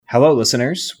Hello,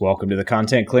 listeners. Welcome to the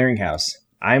Content Clearinghouse.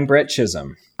 I'm Brett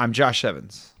Chisholm. I'm Josh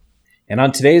Evans. And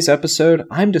on today's episode,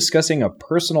 I'm discussing a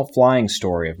personal flying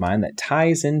story of mine that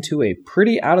ties into a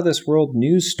pretty out-of-this-world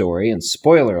news story. And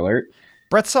spoiler alert,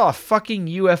 Brett saw a fucking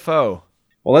UFO.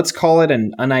 Well, let's call it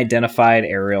an unidentified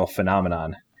aerial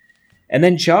phenomenon. And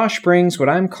then Josh brings what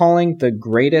I'm calling the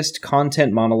greatest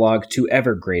content monologue to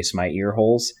ever grace my ear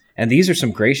holes. And these are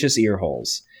some gracious ear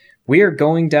holes. We are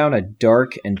going down a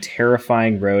dark and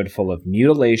terrifying road full of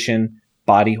mutilation,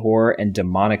 body horror, and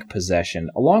demonic possession,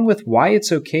 along with why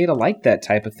it's okay to like that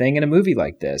type of thing in a movie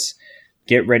like this.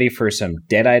 Get ready for some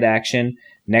dead-eyed action,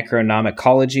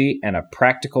 necronomicology, and a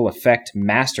practical effect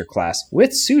masterclass with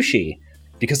sushi,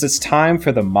 because it's time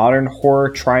for the modern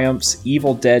horror triumphs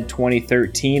Evil Dead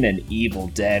 2013 and Evil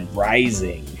Dead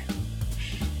Rising.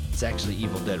 It's actually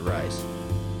Evil Dead Rise.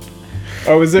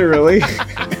 Oh, is it really?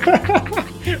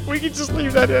 We can just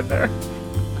leave that in there.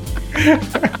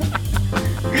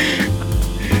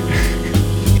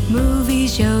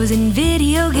 Movies, shows, and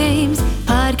video games,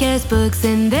 podcast, books,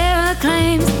 and their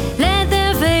acclaims. Let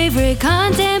their favorite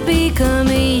content become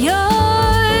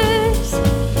yours.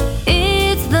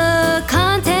 It's the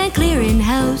Content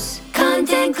Clearinghouse.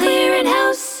 Content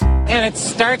Clearinghouse. And it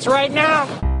starts right now.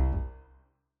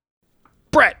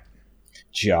 Brett,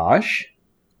 Josh?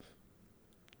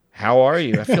 how are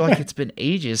you? I feel like it's been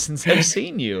ages since I've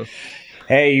seen you.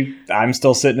 Hey, I'm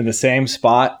still sitting in the same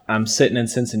spot. I'm sitting in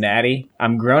Cincinnati.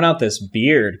 I'm growing out this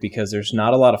beard because there's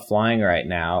not a lot of flying right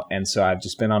now, and so I've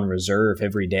just been on reserve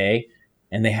every day,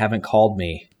 and they haven't called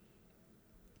me.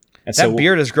 And That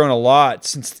beard has grown a lot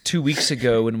since 2 weeks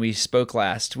ago when we spoke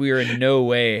last. We are in no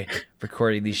way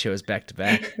recording these shows back to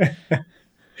back.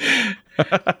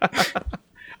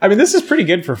 I mean, this is pretty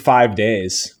good for 5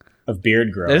 days of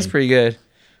beard growing. That is pretty good.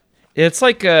 It's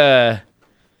like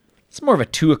it's more of a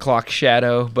 2 o'clock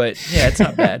shadow, but yeah, it's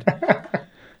not bad.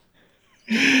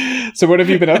 So what have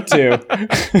you been up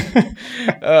to?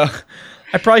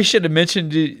 I probably should have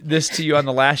mentioned this to you on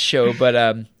the last show,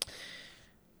 but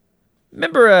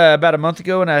remember about a month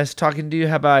ago when I was talking to you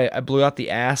how about I blew out the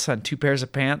ass on 2 pairs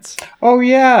of pants? Oh,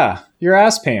 yeah. Your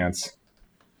ass pants.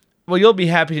 Well, you'll be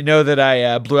happy to know that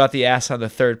I blew out the ass on the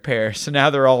 3rd pair, so now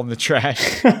they're all in the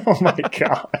trash. Oh, my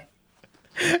God.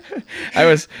 I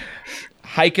was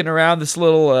hiking around this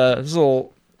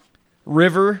little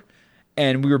river,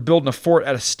 and we were building a fort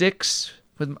out of sticks.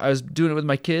 I was doing it with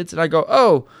my kids, and I go,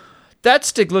 "Oh, that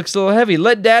stick looks a little heavy.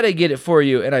 Let Daddy get it for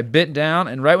you." And I bent down,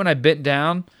 and right when I bent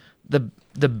down, the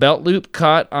belt loop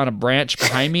caught on a branch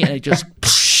behind me, and it just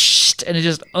and it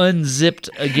just unzipped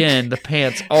again the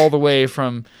pants all the way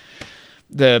from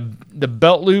the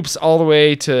belt loops all the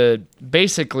way to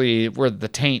basically where the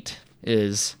taint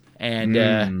is, and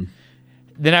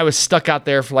then I was stuck out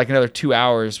there for like another 2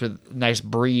 hours with a nice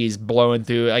breeze blowing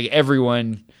through. Like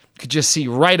everyone could just see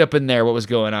right up in there what was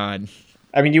going on.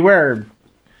 I mean, you wear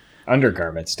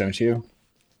undergarments, don't you?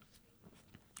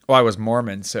 Well, I was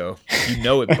Mormon, so you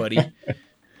know it, buddy.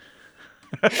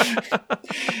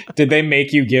 Did they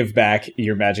make you give back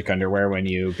your magic underwear when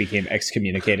you became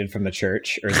excommunicated from the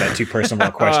church? Or is that too personal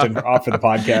a question off of the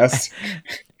podcast?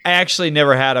 I actually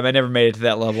never had them. I never made it to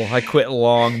that level. I quit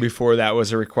long before that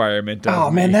was a requirement.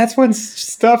 Oh, man, that's when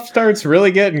stuff starts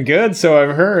really getting good, so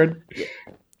I've heard.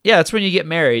 Yeah, that's when you get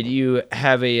married. You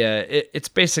have it's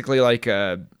basically like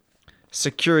a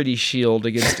security shield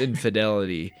against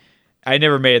infidelity. I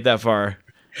never made it that far.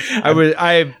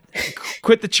 I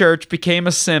quit the church, became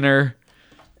a sinner,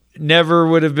 never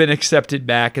would have been accepted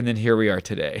back, and then here we are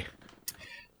today.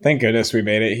 Thank goodness we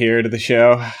made it here to the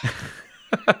show.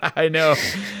 I know.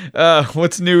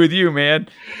 What's new with you, man?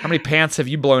 How many pants have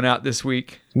you blown out this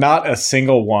week? Not a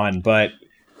single one, but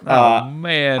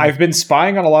man, I've been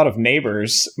spying on a lot of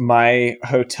neighbors. My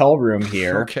hotel room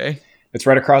here. Okay. It's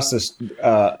right across this,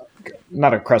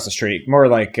 not across the street, more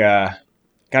like,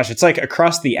 it's like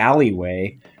across the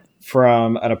alleyway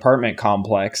from an apartment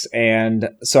complex. And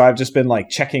so I've just been like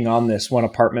checking on this one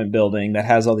apartment building that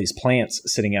has all these plants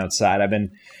sitting outside. I've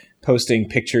been posting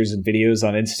pictures and videos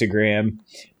on Instagram.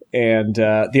 And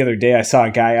the other day I saw a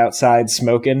guy outside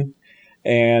smoking.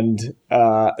 And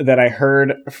then I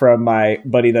heard from my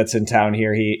buddy that's in town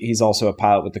here. He's also a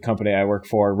pilot with the company I work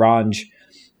for, Ranj.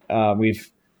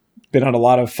 We've been on a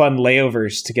lot of fun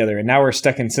layovers together, and now we're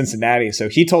stuck in Cincinnati. So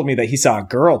he told me that he saw a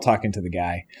girl talking to the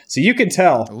guy. So you can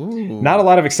tell, not a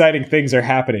lot of exciting things are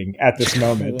happening at this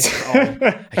moment.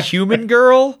 A human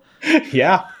girl?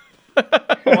 Yeah.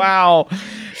 Wow.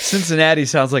 Cincinnati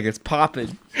sounds like it's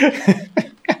popping.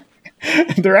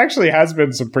 There actually has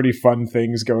been some pretty fun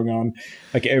things going on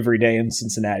like every day in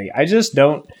Cincinnati. I just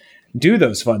don't do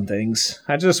those fun things.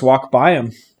 I just walk by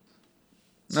them.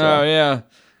 So, Oh yeah,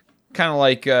 kind of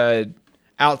like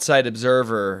outside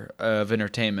observer of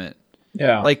entertainment.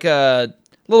 yeah. Like a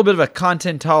little bit of a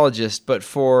contentologist, but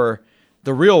for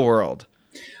the real world.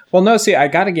 Well, no, see, I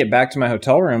got to get back to my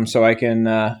hotel room so I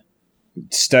can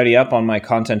study up on my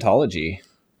contentology.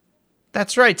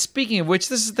 That's right. Speaking of which,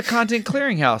 this is the Content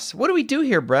Clearinghouse. What do we do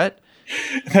here, Brett?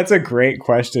 That's a great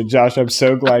question, Josh. I'm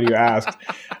so glad you asked.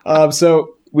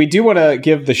 So we do want to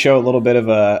give the show a little bit of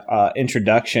a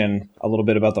introduction, a little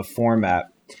bit about the format.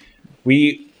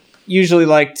 We usually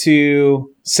like to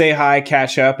say hi,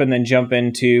 catch up, and then jump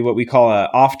into what we call an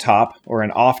off-top or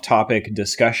an off-topic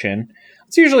discussion.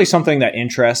 It's usually something that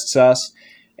interests us,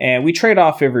 and we trade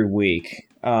off every week.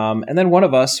 And then one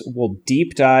of us will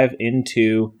deep dive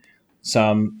into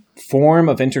some form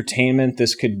of entertainment.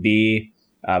 This could be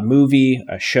a movie,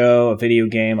 a show, a video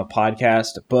game, a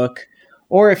podcast, a book,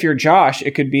 or if you're Josh,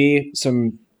 it could be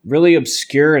some really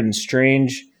obscure and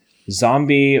strange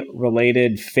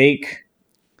zombie-related fake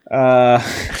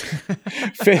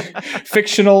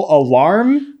fictional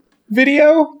alarm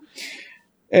video.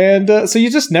 And so you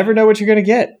just never know what you're going to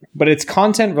get. But it's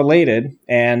content related.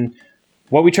 And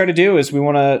what we try to do is we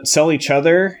want to sell each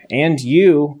other and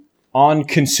you on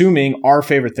consuming our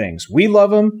favorite things. We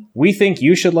love them. We think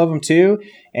you should love them too.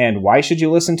 And why should you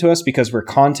listen to us? Because we're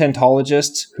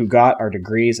contentologists who got our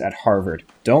degrees at Harvard.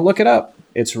 Don't look it up.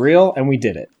 It's real, and we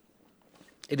did it.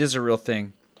 It is a real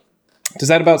thing. Does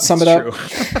that about sum it up?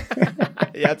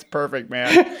 Yeah, it's perfect,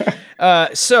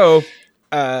 man. So,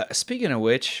 speaking of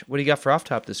which, what do you got for Off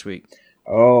Top this week?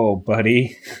 Oh,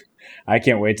 buddy. I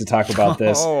can't wait to talk about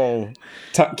this.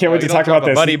 Can't wait to talk about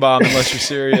this. Buddy bomb, unless you're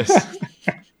serious.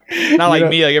 Not like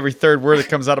me, like every third word that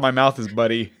comes out of my mouth is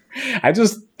buddy. I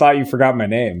just thought you forgot my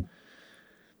name.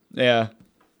 Yeah.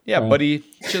 Yeah, Buddy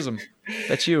Chisholm.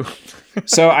 That's you.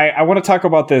 So I want to talk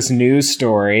about this news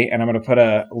story, and I'm going to put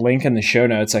a link in the show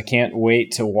notes. I can't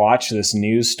wait to watch this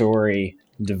news story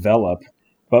develop.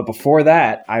 But before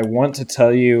that, I want to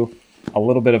tell you a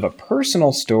little bit of a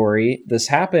personal story. This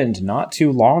happened not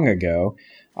too long ago.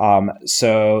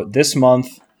 So this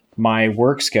month, my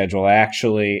work schedule,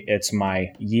 it's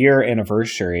my year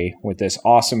anniversary with this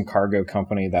awesome cargo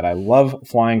company that I love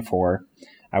flying for.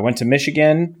 I went to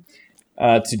Michigan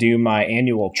to do my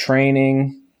annual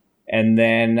training, and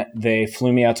then they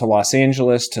flew me out to Los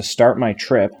Angeles to start my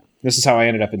trip. This is how I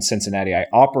ended up in Cincinnati. I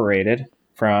operated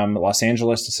from Los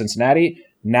Angeles to Cincinnati.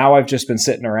 Now I've just been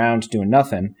sitting around doing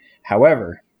nothing.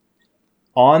 However,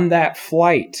 on that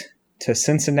flight to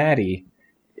Cincinnati,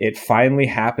 it finally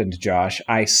happened, Josh.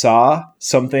 I saw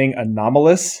something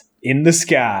anomalous in the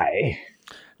sky.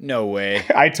 No way.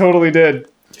 I totally did.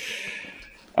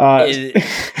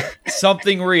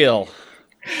 Something real.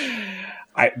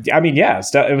 I mean, yeah,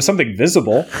 it was something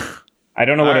visible. I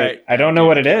don't know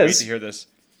what it is. I can't wait to hear this.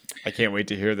 I can't wait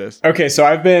to hear this. Okay, so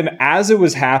as it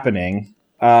was happening,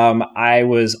 I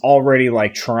was already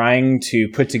like trying to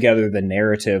put together the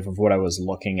narrative of what I was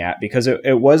looking at because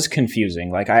it was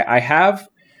confusing. Like I have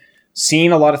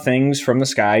seen a lot of things from the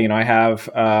sky. You know, I have,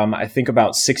 I think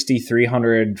about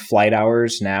 6,300 flight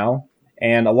hours now.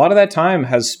 And a lot of that time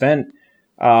has spent,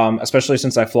 especially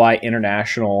since I fly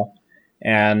international.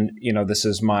 And, you know, this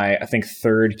is my, I think,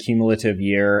 third cumulative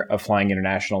year of flying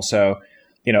international. So,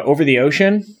 you know, over the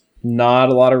ocean, not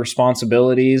a lot of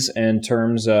responsibilities in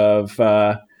terms of,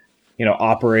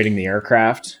 operating the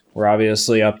aircraft. We're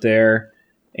obviously up there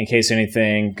in case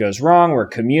anything goes wrong. We're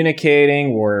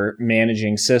communicating, we're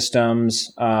managing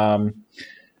systems. But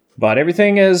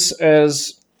everything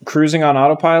is cruising on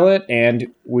autopilot, and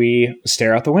we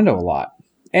stare out the window a lot.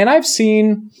 And I've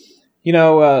seen,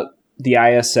 the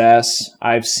ISS.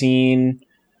 I've seen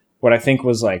what I think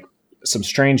was like some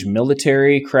strange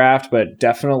military craft, but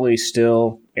definitely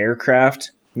still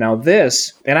aircraft. Now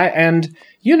this,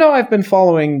 I've been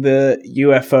following the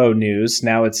UFO news.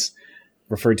 Now it's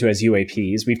referred to as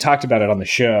UAPs. We've talked about it on the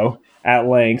show at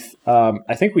length.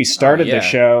 I think we started the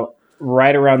show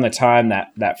right around the time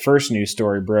that first news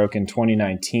story broke in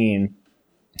 2019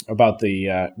 about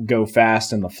the Go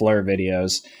Fast and the Flare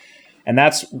videos. And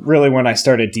that's really when I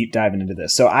started deep diving into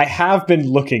this. So I have been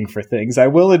looking for things. I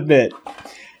will admit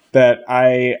that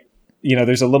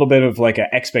there's a little bit of like an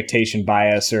expectation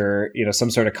bias or,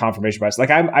 some sort of confirmation bias. Like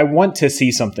I want to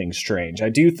see something strange. I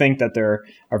do think that there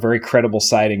are very credible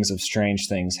sightings of strange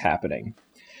things happening.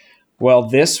 Well,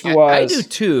 this was... I do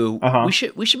too. Uh-huh.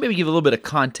 We should maybe give a little bit of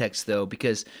context though,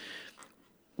 because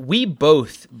we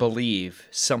both believe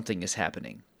something is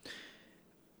happening.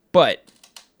 But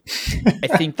I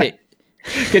think that...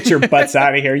 Get your butts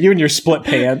out of here. You and your split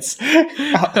pants.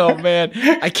 Oh, man.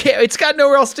 I can't. It's got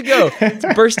nowhere else to go. It's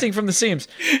bursting from the seams.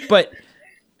 But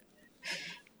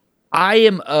I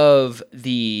am of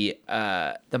the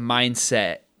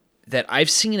mindset that I've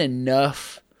seen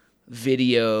enough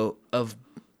video of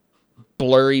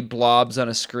blurry blobs on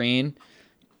a screen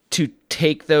to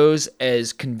take those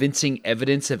as convincing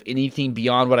evidence of anything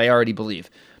beyond what I already believe.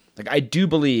 Like, I do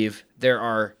believe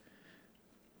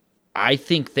I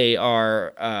think they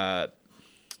are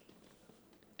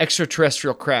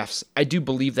extraterrestrial crafts. I do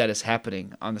believe that is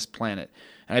happening on this planet.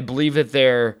 And I believe that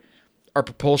there are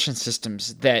propulsion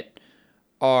systems that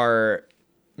are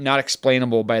not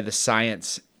explainable by the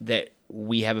science that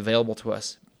we have available to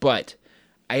us. But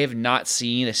I have not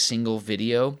seen a single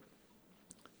video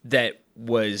that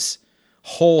was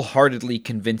wholeheartedly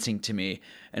convincing to me.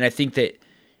 And I think that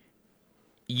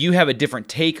you have a different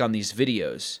take on these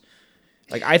videos.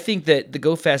 Like, I think that the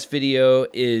Go Fast video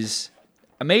is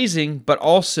amazing, but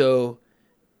also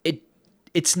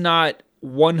it's not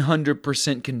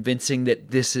 100% convincing that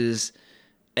this is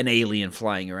an alien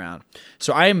flying around.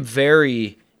 So I am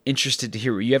very interested to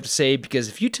hear what you have to say, because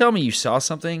if you tell me you saw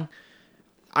something,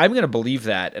 I'm going to believe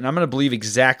that, and I'm going to believe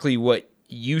exactly what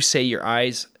you say your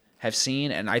eyes have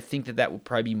seen, and I think that will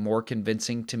probably be more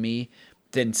convincing to me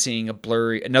than seeing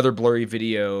another blurry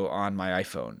video on my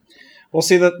iPhone. Well,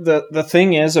 see, the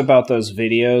thing is about those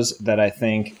videos that I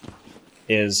think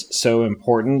is so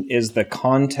important is the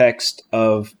context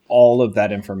of all of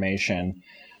that information.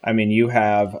 I mean, you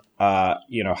have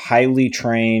highly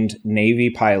trained Navy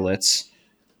pilots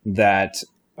that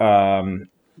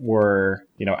were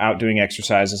out doing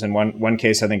exercises. In one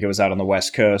case, I think it was out on the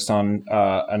West Coast. On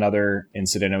another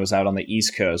incident, it was out on the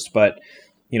East Coast. But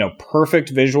perfect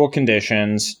visual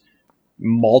conditions,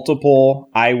 multiple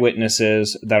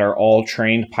eyewitnesses that are all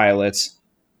trained pilots,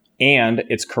 and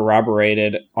it's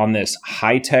corroborated on this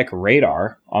high-tech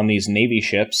radar on these Navy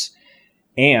ships.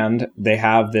 And they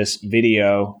have this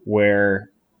video where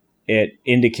it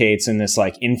indicates in this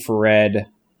like infrared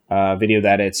video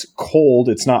that it's cold,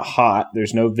 it's not hot,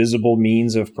 there's no visible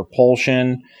means of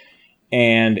propulsion,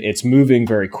 and it's moving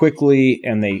very quickly.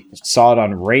 And they saw it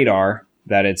on radar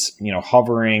that it's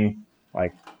hovering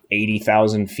like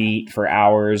 80,000 feet for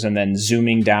hours and then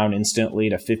zooming down instantly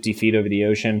to 50 feet over the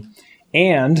ocean.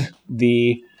 And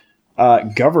the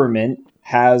government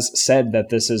has said that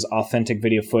this is authentic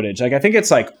video footage. Like, I think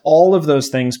it's like all of those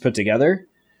things put together.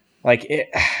 Like,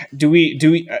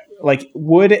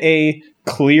 would a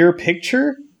clear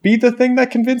picture be the thing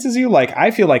that convinces you? Like,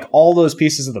 I feel like all those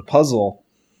pieces of the puzzle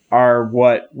are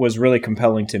what was really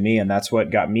compelling to me. And that's what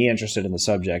got me interested in the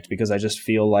subject, because I just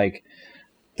feel like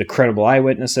the credible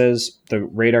eyewitnesses, the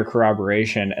radar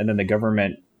corroboration, and then the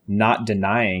government not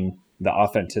denying the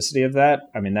authenticity of that.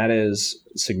 I mean, that is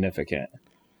significant.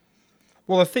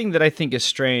 Well, the thing that I think is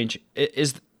strange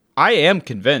is I am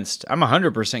convinced. I'm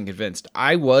 100% convinced.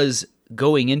 I was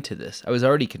going into this. I was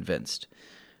already convinced.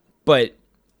 But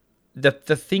the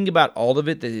thing about all of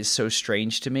it that is so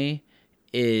strange to me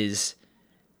is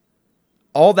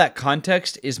all that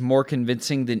context is more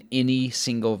convincing than any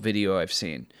single video I've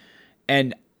seen.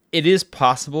 And it is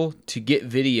possible to get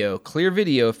clear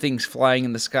video of things flying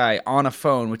in the sky on a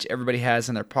phone, which everybody has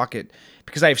in their pocket.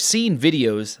 Because I've seen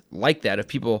videos like that of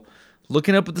people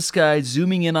looking up at the sky,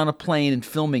 zooming in on a plane and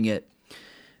filming it.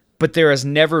 But there has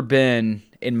never been,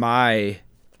 in my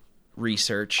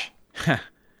research,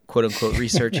 quote unquote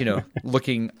research,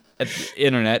 looking at the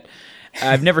internet,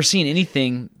 I've never seen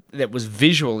anything that was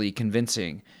visually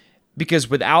convincing. Because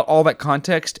without all that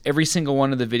context, every single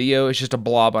one of the video is just a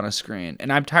blob on a screen.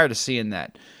 And I'm tired of seeing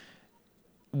that.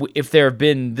 If there have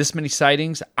been this many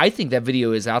sightings, I think that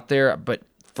video is out there, but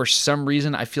for some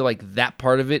reason, I feel like that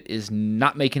part of it is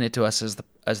not making it to us as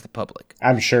the public.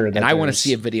 I'm sure that, and I want to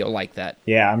see a video like that.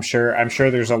 Yeah, I'm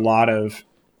sure there's a lot of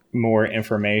more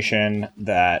information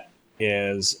that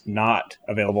is not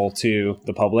available to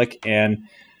the public. And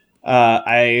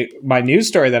my news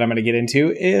story that I'm going to get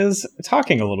into is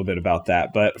talking a little bit about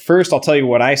that. But first, I'll tell you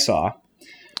what I saw.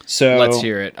 So let's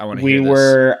hear it. I want to hear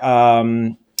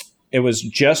this. It was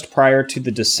just prior to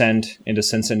the descent into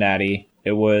Cincinnati.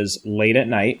 It was late at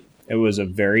night. It was a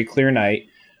very clear night.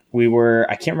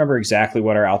 I can't remember exactly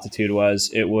what our altitude was.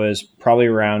 It was probably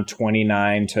around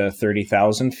 29 to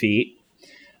 30,000 feet.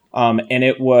 And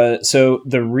it was, so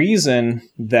the reason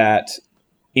that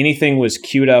anything was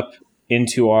queued up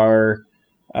into our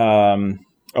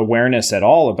awareness at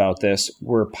all about this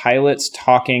were pilots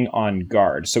talking on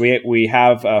guard. So we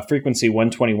have frequency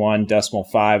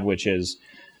 121.5, which is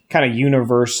kind of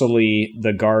universally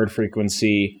the guard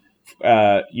frequency.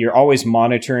 You're always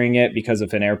monitoring it because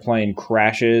if an airplane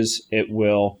crashes, it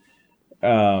will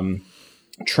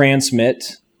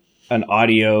transmit an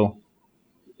audio,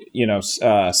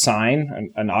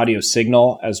 sign, an audio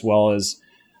signal, as well as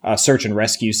search and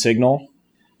rescue signal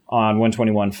on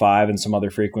 121.5 and some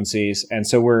other frequencies. And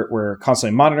so we're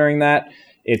constantly monitoring that.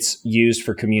 It's used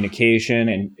for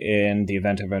communication in the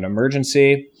event of an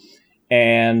emergency.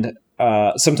 And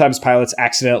sometimes pilots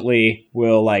accidentally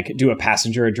will like do a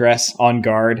passenger address on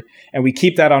guard. And we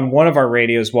keep that on one of our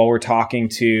radios while we're talking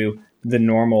to the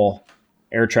normal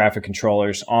air traffic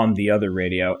controllers on the other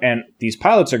radio. And these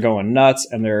pilots are going nuts,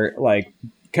 and they're like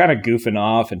kind of goofing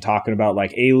off and talking about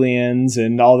like aliens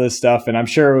and all this stuff. And I'm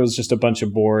sure it was just a bunch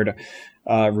of bored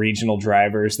regional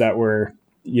drivers that were,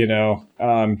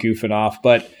 goofing off.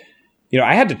 But,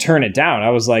 I had to turn it down.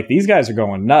 I was like, these guys are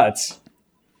going nuts.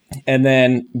 And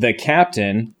then the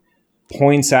captain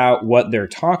points out what they're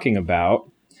talking about.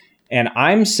 And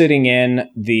I'm sitting in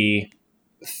the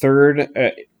third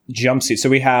jump seat. So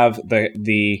we have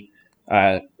the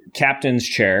captain's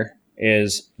chair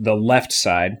is the left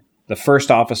side. The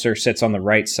first officer sits on the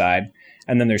right side.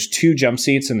 And then there's two jump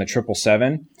seats in the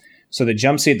 777. So the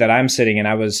jump seat that I'm sitting in,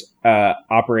 I was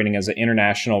operating as an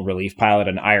international relief pilot.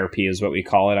 An IRP is what we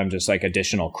call it. I'm just like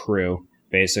additional crew,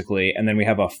 basically. And then we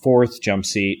have a fourth jump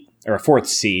seat, or a fourth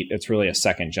seat. It's really a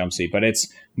second jump seat, but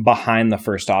it's behind the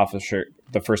first officer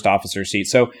seat.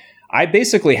 So I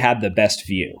basically had the best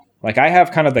view. Like I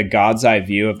have kind of the God's eye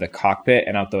view of the cockpit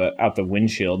and out the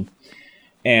windshield.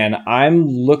 And I'm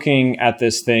looking at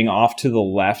this thing off to the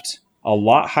left, a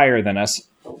lot higher than us.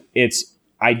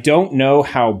 I don't know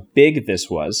how big this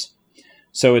was.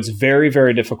 So it's very,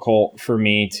 very difficult for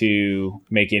me to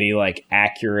make any like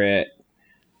accurate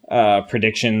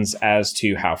predictions as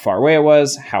to how far away it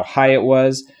was, how high it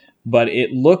was, but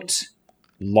it looked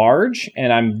large,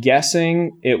 and I'm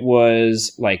guessing it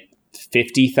was like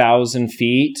 50,000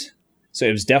 feet. So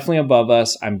it was definitely above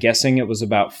us. I'm guessing it was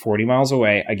about 40 miles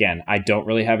away. Again, I don't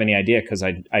really have any idea because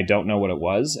I don't know what it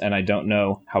was, and I don't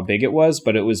know how big it was,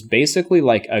 but it was basically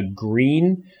like a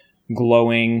green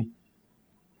glowing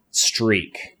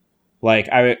streak. Like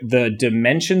the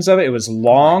dimensions of it was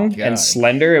long and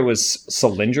slender. It was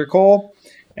cylindrical,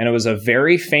 and it was a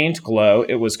very faint glow.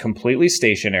 It was completely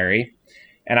stationary.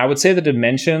 And I would say the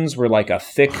dimensions were like a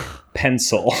thick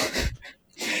pencil.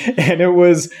 And it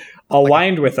was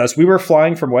aligned with us. We were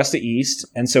flying from west to east.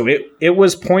 And so it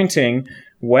was pointing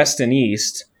west and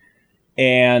east.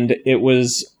 And it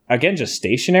was, again, just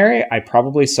stationary. I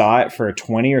probably saw it for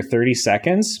 20 or 30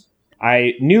 seconds.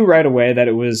 I knew right away that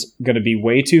it was going to be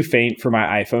way too faint for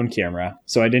my iPhone camera,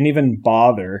 so I didn't even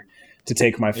bother to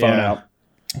take my phone out.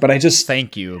 But I just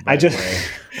thank you. I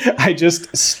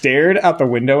just stared out the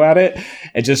window at it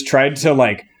and just tried to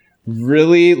like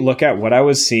really look at what I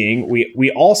was seeing.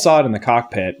 We all saw it in the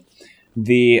cockpit.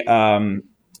 The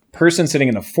person sitting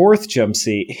in the fourth jump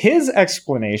seat, his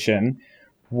explanation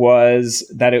was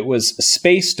that it was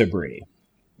space debris.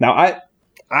 Now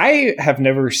I have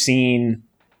never seen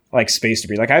like space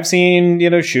debris. Like I've seen,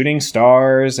 shooting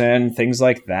stars and things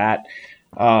like that.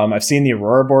 I've seen the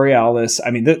Aurora Borealis.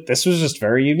 I mean, this was just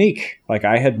very unique. Like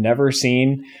I had never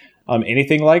seen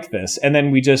anything like this. And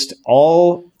then we just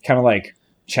all kind of like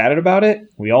chatted about it.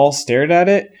 We all stared at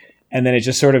it, and then it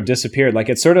just sort of disappeared. Like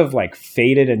it sort of like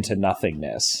faded into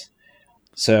nothingness.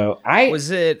 So was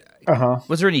there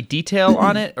any detail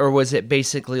on it, or was it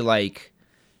basically like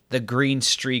the green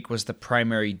streak was the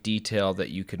primary detail that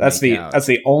you could make out? That's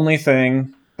the only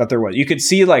thing that there was. You could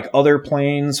see like other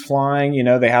planes flying,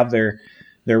 they have their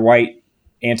white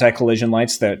anti-collision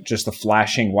lights, that just the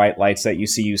flashing white lights that you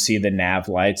see the nav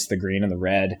lights, the green and the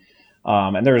red.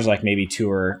 And there was like maybe 2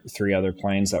 or 3 other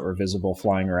planes that were visible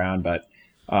flying around, but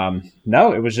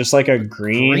no, it was just like a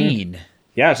green.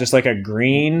 Yeah, it's just like a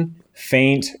green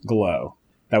faint glow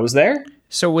that was there.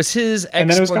 So was his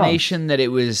explanation that it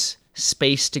was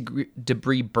space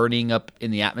debris burning up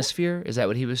in the atmosphere? Is that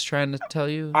what he was trying to tell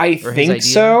you? I think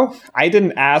so. I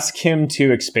didn't ask him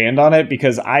to expand on it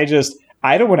because I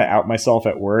don't want to out myself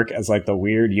at work as like the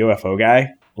weird UFO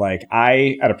guy. Like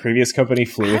I, at a previous company,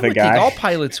 flew with a guy. I think all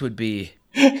pilots would be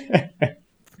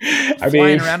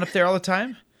flying around up there all the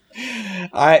time.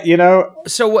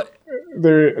 So what?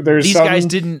 There's these guys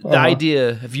didn't. The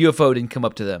idea of UFO didn't come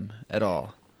up to them at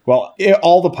all. Well,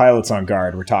 all the pilots on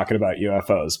guard were talking about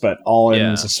UFOs, but all in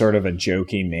a sort of a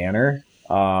jokey manner.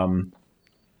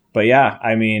 But yeah,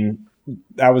 I mean,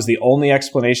 that was the only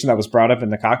explanation that was brought up in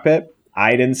the cockpit.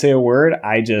 I didn't say a word.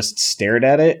 I just stared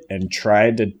at it and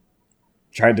tried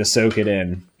to soak it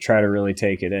in, try to really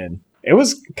take it in. It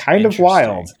was kind of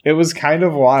wild.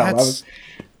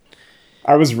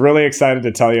 I was really excited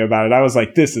to tell you about it. I was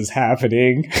like, this is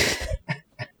happening.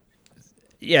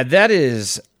 Yeah, that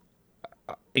is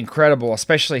incredible,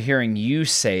 especially hearing you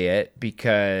say it,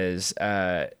 because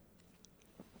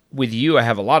with you, I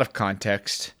have a lot of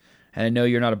context. and I know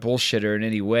you're not a bullshitter in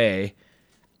any way.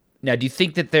 Now, do you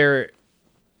think that there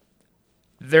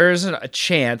isn't a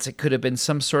chance it could have been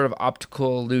some sort of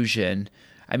optical illusion?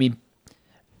 I mean,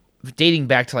 dating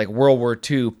back to like World War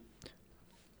II,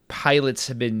 pilots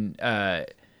have been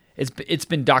it's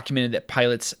been documented that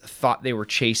pilots thought they were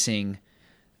chasing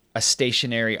a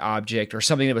stationary object or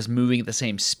something that was moving at the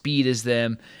same speed as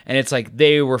them, and it's like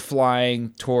they were flying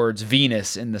towards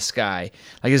Venus in the sky.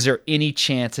 Like, is there any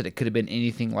chance that it could have been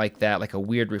anything like that, like a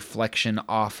weird reflection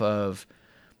off of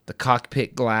the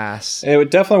cockpit glass? It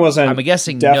definitely wasn't. I'm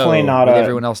guessing definitely no, not with a,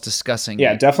 everyone else discussing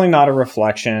Yeah, it. definitely not a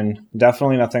reflection.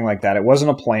 Definitely nothing like that. It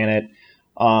wasn't a planet.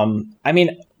 I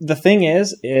mean, the thing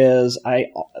is I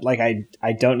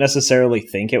don't necessarily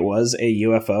think it was a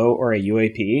UFO or a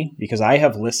UAP, because I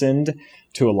have listened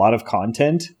to a lot of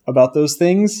content about those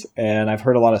things and I've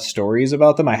heard a lot of stories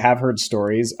about them. I have heard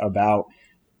stories about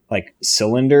like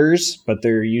cylinders, but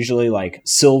they're usually like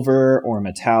silver or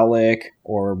metallic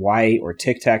or white or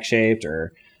Tic Tac shaped,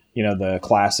 or, you know, the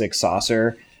classic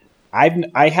saucer.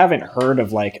 I haven't heard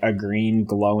of like a green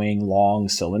glowing long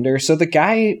cylinder. So the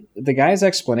guy's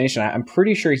explanation, I'm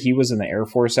pretty sure he was in the Air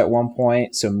Force at one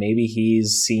point. So maybe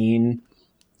he's seen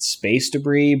space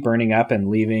debris burning up and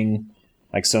leaving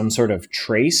like some sort of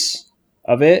trace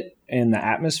of it in the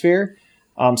atmosphere.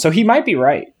 So he might be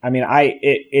right. I mean,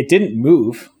 it didn't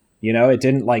move, you know, it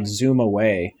didn't like zoom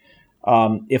away.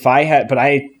 But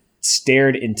I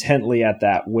stared intently at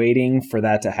that, waiting for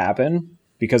that to happen.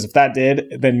 Because if that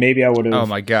did, then maybe I would have. Oh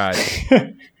my God.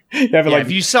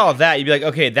 If you saw that, you'd be like,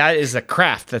 okay, that is a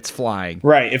craft that's flying.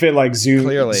 Right. If it like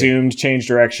Clearly. zoomed, changed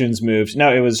directions, moved.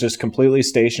 No, it was just completely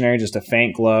stationary, just a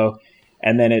faint glow.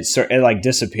 And then it like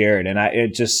disappeared, and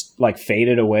it just like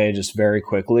faded away just very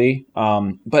quickly.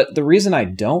 But the reason I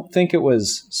don't think it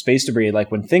was space debris,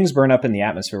 like when things burn up in the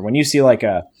atmosphere, when you see like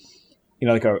a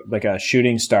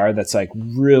shooting star that's like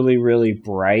really, really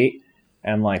bright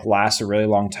and like lasts a really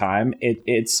long time,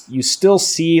 it's you still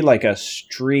see like a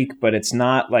streak, but it's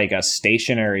not like a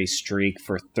stationary streak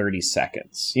for 30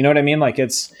 seconds. You know what I mean? Like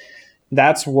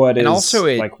that's what is also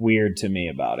like weird to me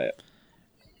about it.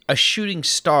 A shooting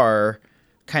star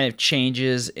kind of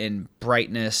changes in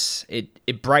brightness.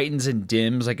 It brightens and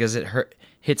dims like as it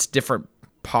hits different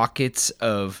pockets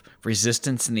of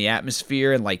resistance in the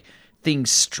atmosphere, and like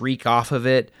things streak off of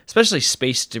it, especially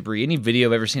space debris. Any video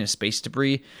I've ever seen of space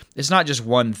debris, it's not just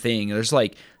one thing. There's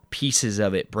like pieces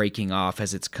of it breaking off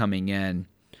as it's coming in.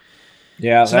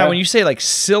 Yeah. So now when you say like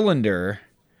cylinder,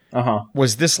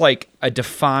 was this like a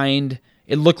defined,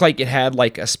 it looked like it had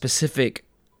like a specific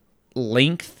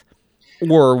length,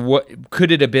 or what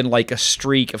could it have been like a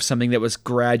streak of something that was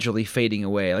gradually fading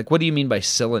away? Like, what do you mean by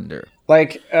cylinder?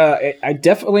 Like, I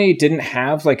definitely didn't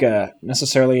have like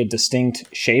necessarily a distinct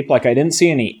shape. Like, I didn't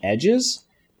see any edges.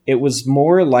 It was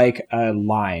more like a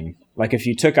line. Like if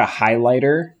you took a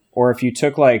highlighter, or if you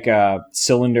took like a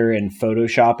cylinder in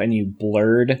Photoshop and you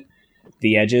blurred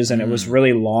the edges and it was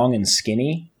really long and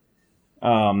skinny.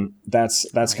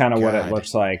 That's kind of what it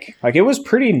looks like. Like it was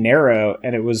pretty narrow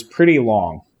and it was pretty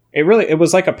long. It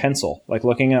was like a pencil, like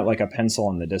looking at like a pencil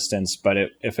in the distance, but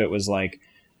if it was like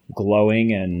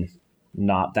glowing and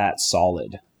not that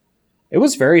solid. It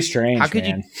was very strange, how could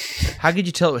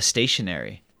you tell it was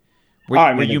stationary?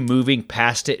 Were you moving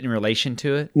past it in relation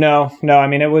to it? No. I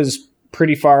mean, it was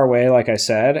pretty far away, like I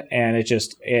said, and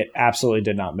it absolutely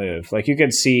did not move. Like you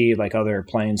could see like other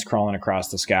planes crawling across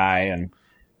the sky, and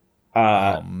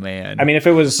oh man. I mean, if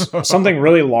it was something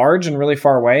really large and really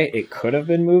far away, it could have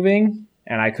been moving,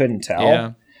 and I couldn't tell.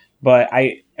 Yeah. But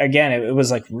it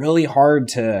was like really hard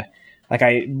to, like,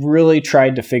 I really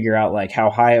tried to figure out like how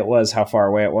high it was, how far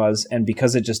away it was. And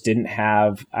because it just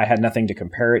I had nothing to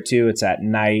compare it to. It's at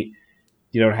night.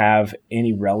 You don't have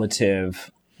any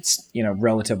relative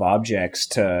objects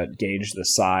to gauge the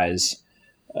size.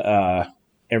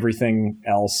 Everything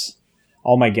else,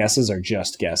 all my guesses are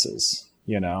just guesses,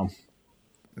 you know?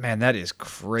 Man, that is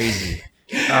crazy.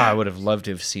 I would have loved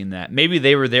to have seen that. Maybe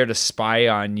they were there to spy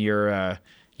on your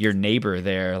neighbor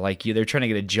there. Like they're trying to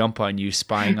get a jump on you,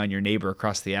 spying on your neighbor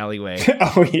across the alleyway.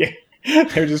 Oh yeah,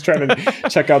 they're just trying to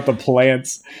check out the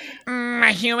plants.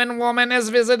 A human woman has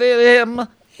visited him.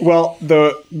 Well,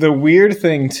 the weird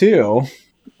thing too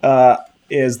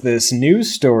is this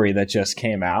news story that just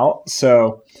came out.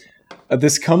 So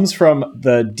this comes from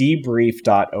the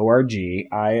debrief.org.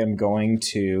 I am going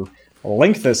to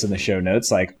link this in the show notes,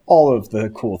 like all of the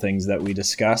cool things that we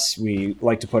discuss. We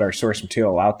like to put our source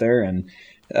material out there and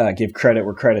give credit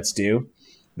where credit's due.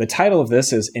 The title of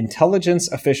this is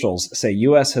Intelligence Officials Say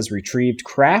U.S. Has Retrieved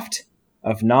Craft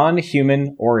of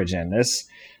Non-Human Origin. This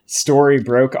story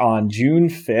broke on June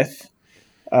 5th.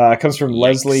 Comes from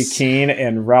Leslie Keene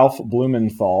and Ralph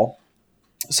Blumenthal.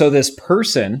 So this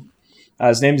person,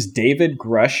 his name's David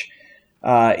Grush.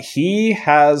 He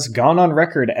has gone on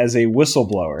record as a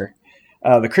whistleblower.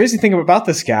 The crazy thing about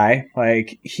this guy,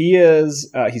 like he's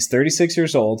 36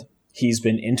 years old. He's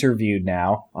been interviewed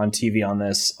now on TV on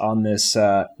this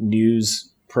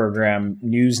news program,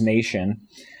 News Nation.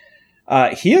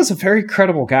 He is a very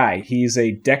credible guy. He's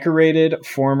a decorated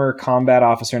former combat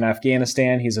officer in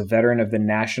Afghanistan. He's a veteran of the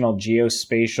National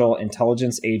Geospatial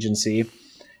Intelligence Agency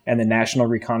and the National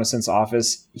Reconnaissance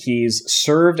Office. He's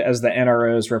served as the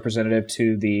NRO's representative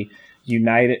to the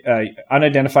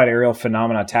Unidentified Aerial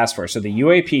Phenomena Task Force. So the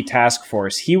UAP task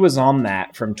force, he was on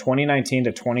that from 2019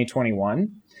 to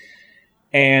 2021.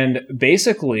 And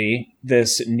basically,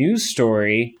 this news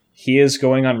story, he is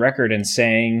going on record and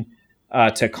saying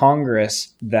to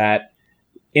Congress that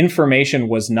information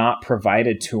was not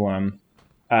provided to him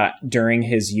during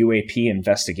his UAP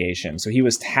investigation. So he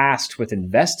was tasked with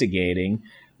investigating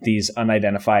these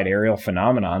unidentified aerial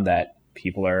phenomenon that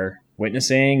people are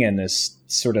witnessing, and this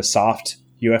sort of soft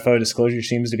UFO disclosure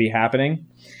seems to be happening.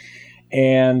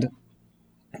 And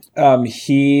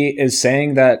he is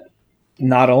saying that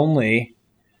not only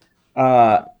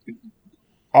are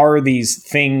these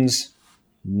things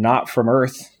not from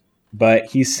Earth, but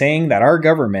he's saying that our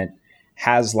government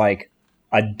has like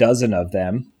a dozen of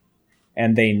them,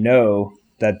 and they know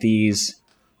that these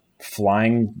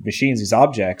flying machines, these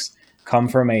objects, come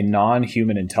from a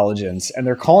non-human intelligence, and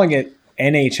they're calling it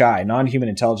NHI, non-human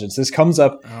intelligence. This comes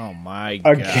up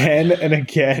again and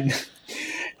again.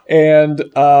 And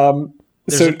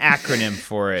there's an acronym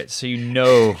for it, so you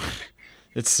know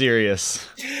it's serious.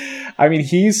 I mean,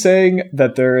 he's saying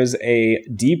that there is a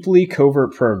deeply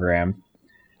covert program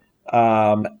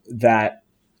that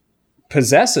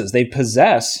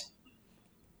possess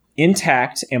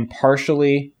intact and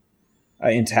partially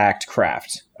intact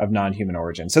craft of non-human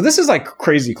origin. So this is like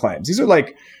crazy claims. These are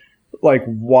like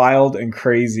wild and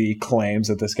crazy claims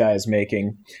that this guy is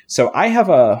making. So I have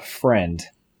a friend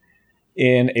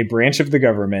in a branch of the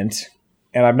government,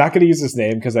 and I'm not going to use his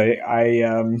name because I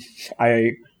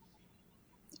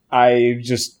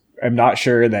just am not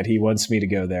sure that he wants me to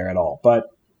go there at all. But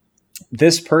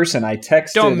this person I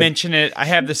texted... Don't mention it. I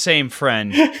have the same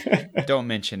friend. Don't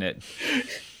mention it.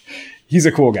 He's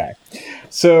a cool guy.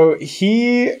 So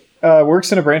he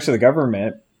works in a branch of the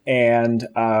government, and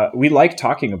we like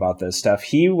talking about this stuff.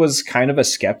 He was kind of a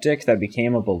skeptic that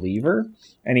became a believer,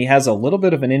 and he has a little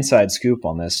bit of an inside scoop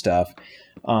on this stuff.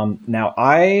 Now,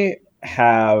 I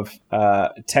have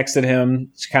texted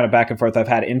him kind of back and forth. I've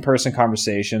had in-person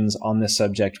conversations on this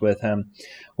subject with him.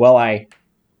 Well, I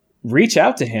reach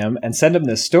out to him and send him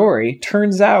this story.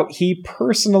 Turns out he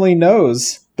personally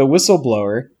knows the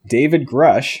whistleblower, David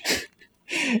Grush,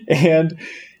 and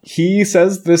he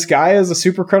says this guy is a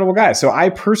super credible guy. So I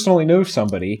personally know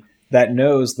somebody that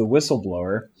knows the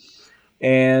whistleblower.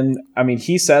 And I mean,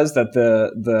 he says that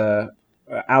the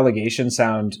allegations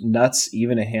sound nuts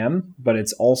even to him, but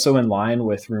it's also in line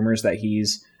with rumors that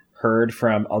he's heard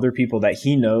from other people that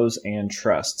he knows and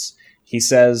trusts. He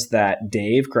says that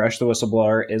Dave Grush, the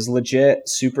whistleblower, is legit,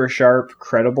 super sharp,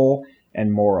 credible,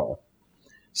 and moral.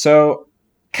 So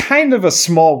kind of a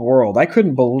small world. I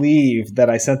couldn't believe that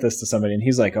I sent this to somebody, and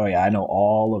he's like, oh yeah, I know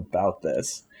all about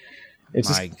this. It's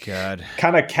my God.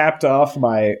 Kind of capped off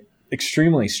my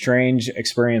extremely strange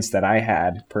experience that I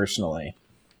had personally.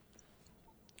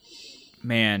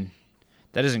 Man,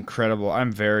 that is incredible.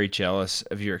 I'm very jealous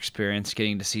of your experience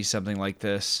getting to see something like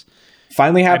this.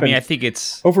 Finally happened. I mean, I think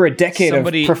it's over a decade of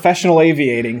professional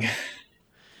aviating.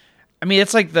 I mean,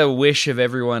 it's like the wish of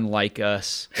everyone like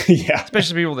us. Yeah.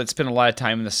 Especially people that spend a lot of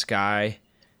time in the sky.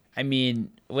 I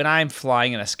mean, when I'm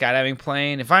flying in a skydiving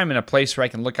plane, if I'm in a place where I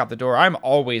can look out the door, I'm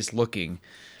always looking.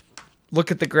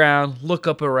 Look at the ground, look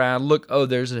up around, look, oh,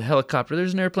 there's a helicopter,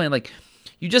 there's an airplane. Like,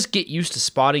 you just get used to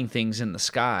spotting things in the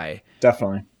sky.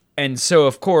 Definitely. And so,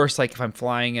 of course, like if I'm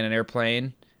flying in an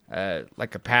airplane,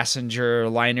 like a passenger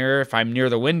liner, if I'm near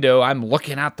the window, I'm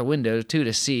looking out the window too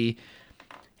to see.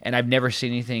 And I've never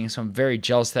seen anything, so I'm very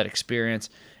jealous of that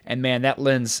experience. And man, that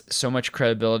lends so much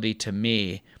credibility to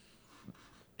me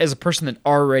as a person that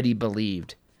already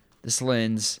believed. This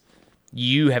lends,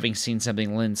 you having seen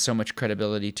something lends so much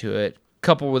credibility to it.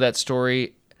 Coupled with that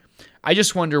story, I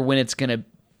just wonder when it's going to,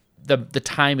 the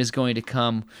time is going to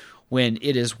come when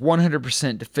it is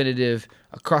 100% definitive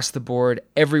across the board.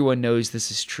 Everyone knows this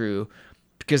is true,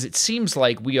 because it seems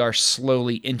like we are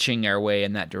slowly inching our way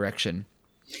in that direction.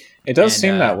 It does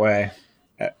seem that way.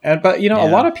 But, you know, a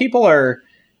lot of people are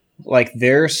like,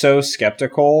 they're so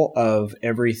skeptical of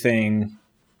everything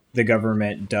the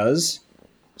government does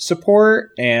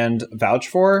support and vouch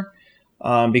for,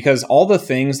 because all the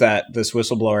things that this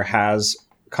whistleblower has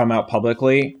come out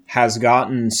publicly has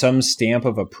gotten some stamp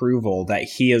of approval that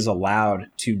he is allowed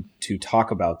to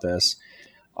talk about this,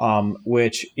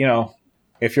 which, you know,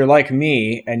 if you're like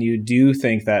me and you do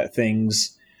think that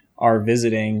things are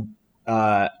visiting,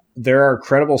 there are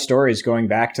credible stories going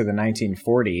back to the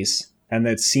 1940s, and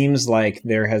it seems like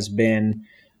there has been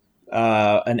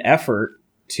an effort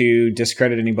to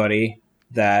discredit anybody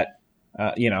that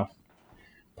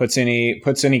puts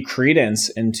any credence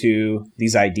into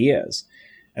these ideas.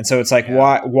 And so it's like,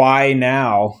 why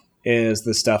now is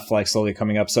the stuff like slowly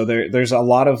coming up? So there's a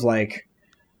lot of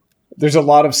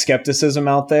skepticism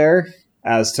out there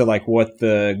as to like what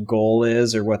the goal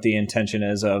is or what the intention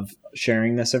is of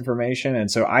sharing this information.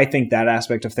 And so I think that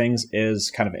aspect of things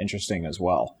is kind of interesting as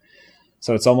well.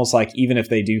 So it's almost like, even if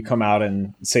they do come out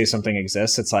and say something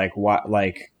exists, it's like, what,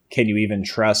 like, can you even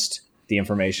trust the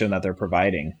information that they're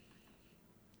providing?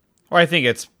 Well, I think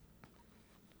it's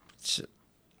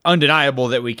undeniable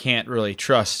that we can't really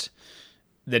trust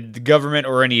the government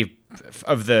or any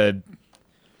of the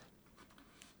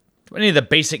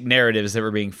basic narratives that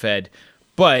were being fed.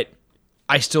 But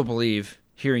I still believe,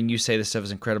 hearing you say this stuff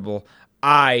is incredible,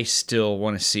 I still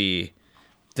want to see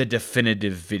the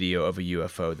definitive video of a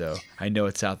UFO, though. I know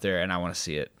it's out there, and I want to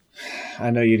see it. I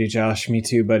know you do, Josh. Me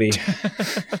too, buddy.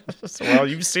 Well,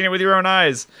 you've seen it with your own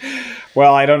eyes.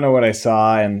 Well, I don't know what I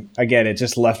saw, and again, it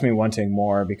just left me wanting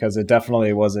more, because it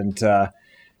definitely wasn't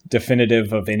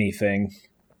definitive of anything.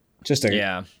 Just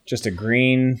a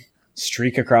green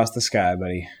streak across the sky,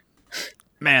 buddy.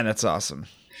 Man, that's awesome.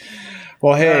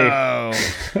 Well, hey.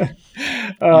 Oh.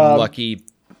 You lucky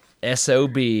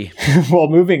SOB. Well,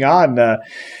 moving on.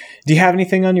 Do you have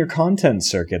anything on your content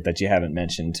circuit that you haven't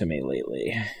mentioned to me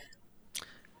lately?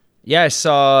 Yeah, I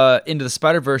saw Into the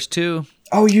Spider-Verse 2.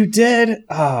 Oh, you did?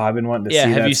 Oh, I've been wanting to see that so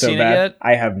bad. Have you seen it yet?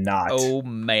 I have not. Oh,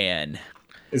 man.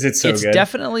 Is it so good? It's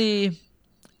definitely...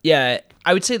 Yeah,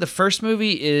 I would say the first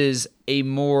movie is a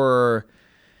more...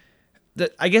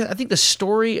 I think the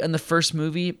story in the first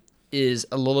movie is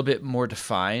a little bit more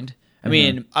defined. I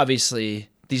mean, obviously,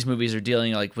 these movies are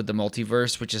dealing like with the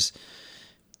multiverse, which is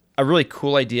a really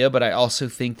cool idea, but I also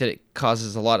think that it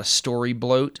causes a lot of story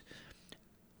bloat.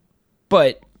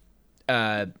 But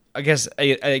I guess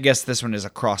this one is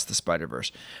Across the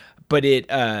Spider-Verse, but it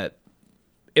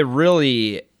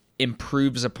really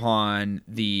improves upon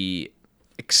the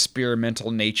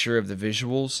experimental nature of the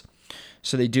visuals.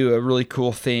 So they do a really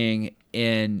cool thing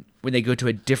when they go to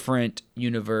a different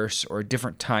universe or a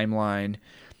different timeline.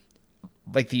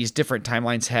 Like, these different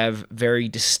timelines have very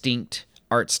distinct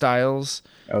art styles.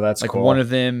 Oh, that's like cool. One of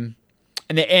them,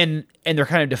 and they're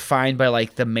kind of defined by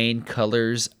like the main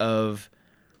colors of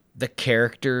the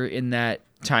character in that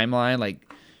timeline,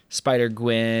 like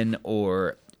Spider-Gwen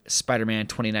or Spider-Man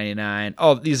 2099.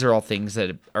 Oh, these are all things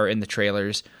that are in the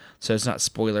trailers, so it's not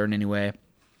spoiler in any way.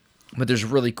 But there's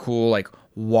really cool like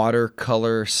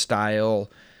watercolor style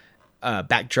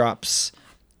backdrops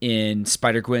in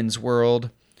Spider-Gwen's world.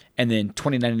 And then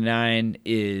 2099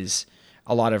 is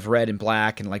a lot of red and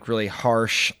black and like really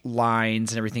harsh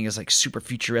lines, and everything is like super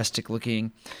futuristic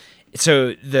looking.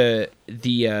 So the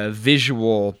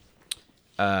visual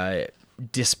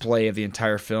display of the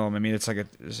entire film, I mean, it's an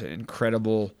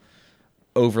incredible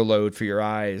overload for your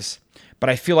eyes. But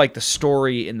I feel like the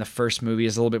story in the first movie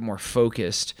is a little bit more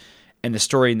focused, and the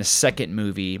story in the second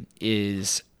movie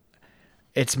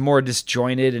it's more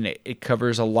disjointed, and it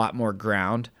covers a lot more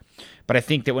ground. But I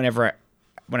think that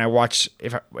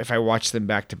if I watch them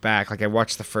back to back, like I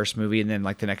watched the first movie and then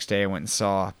like the next day I went and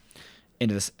saw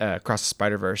Into this Across the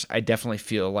Spider-Verse, I definitely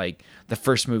feel like the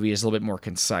first movie is a little bit more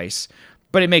concise.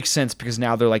 But it makes sense because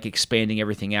now they're like expanding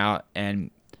everything out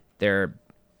and they're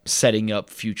setting up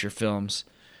future films.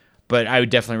 But I would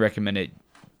definitely recommend it.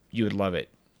 You would love it.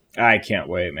 I can't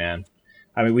wait, man.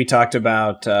 I mean, we talked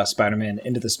about Spider-Man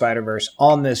Into the Spider-Verse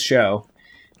on this show.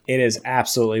 It is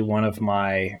absolutely one of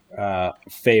my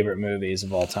favorite movies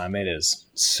of all time. It is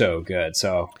so good.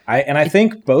 So I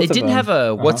think both of them... They didn't have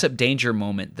a What's Up Danger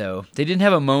moment, though. They didn't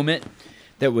have a moment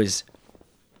that was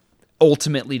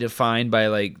ultimately defined by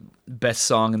like best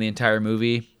song in the entire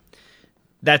movie.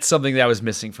 That's something that was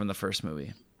missing from the first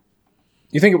movie.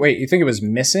 You think it was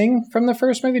missing from the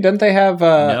first movie? Didn't they have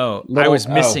No, I was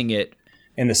missing it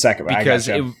in the second one. Because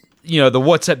the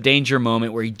What's Up Danger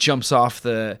moment where he jumps off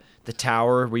the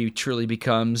tower, where he truly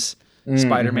becomes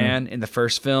Spider-Man in the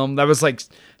first film. That was like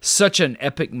such an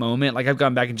epic moment. Like, I've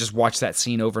gone back and just watched that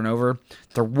scene over and over.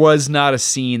 There was not a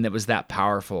scene that was that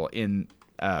powerful in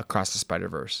Across the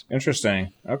Spider-Verse.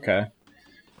 Interesting. Okay.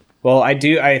 Well,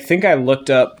 I think I looked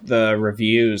up the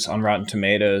reviews on Rotten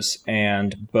Tomatoes,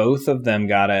 and both of them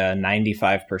got a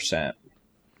 95%.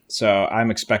 So I'm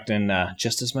expecting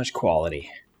just as much quality.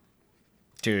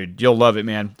 Dude, you'll love it,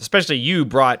 man. Especially you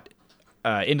brought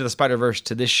Into the Spider-Verse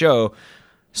to this show,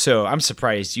 so I'm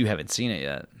surprised you haven't seen it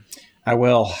yet. I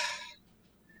will.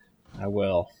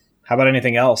 How about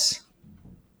anything else?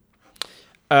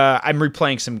 I'm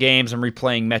replaying some games. I'm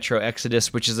replaying Metro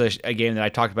Exodus, which is a game that I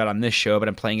talked about on this show, but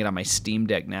I'm playing it on my Steam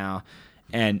Deck now.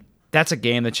 And that's a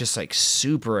game that's just like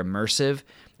super immersive.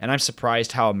 And I'm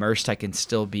surprised how immersed I can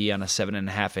still be on a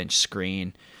 7.5-inch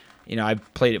screen. You know, I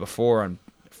played it before on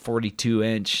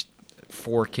 42-inch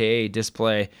 4K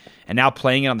display, and now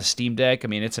playing it on the Steam Deck, I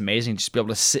mean, it's amazing just to be able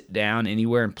to sit down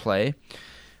anywhere and play.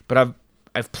 But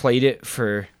I've played it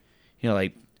for,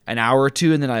 like an hour or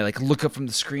two, and then I like look up from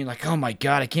the screen like, oh my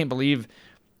God, I can't believe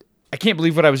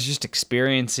what I was just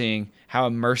experiencing, how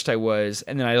immersed I was.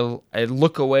 And then I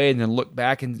look away and then look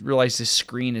back and realize this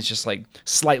screen is just like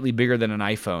slightly bigger than an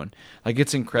iPhone. Like,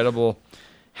 it's incredible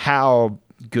how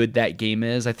good that game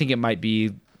is. I think it might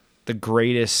be the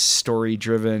greatest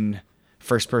story-driven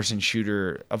first-person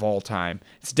shooter of all time.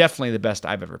 It's definitely the best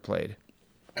I've ever played.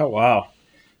 Oh, wow.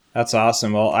 That's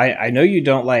awesome. Well, I know you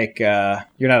don't like, you're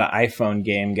not an iPhone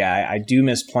game guy. I do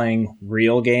miss playing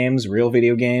real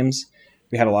video games.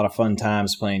 We had a lot of fun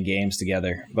times playing games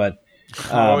together. But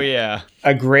oh, yeah.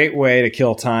 A great way to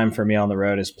kill time for me on the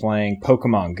road is playing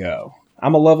Pokemon Go.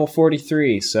 I'm a level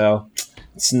 43, so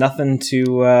it's nothing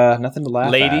to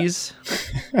laugh Ladies.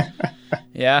 At.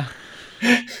 Yeah.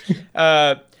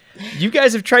 You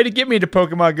guys have tried to get me to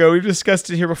Pokemon Go. We've discussed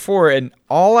it here before, and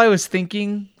all I was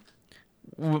thinking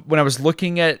when I was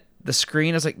looking at the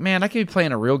screen, I was like, man, I could be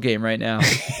playing a real game right now.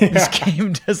 This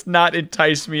game does not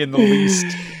entice me in the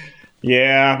least.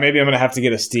 Yeah, maybe I'm going to have to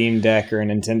get a Steam Deck or a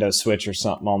Nintendo Switch or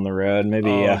something on the road.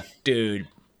 Maybe, dude.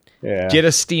 Yeah. Get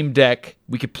a Steam Deck.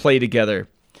 We could play together.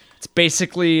 It's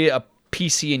basically a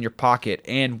PC in your pocket,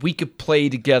 and we could play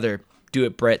together. Do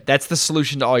it, Brett. That's the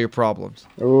solution to all your problems.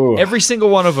 Ooh. Every single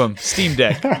one of them, Steam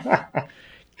Deck.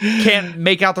 Can't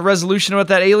make out the resolution of what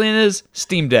that alien is?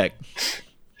 Steam Deck.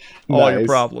 All your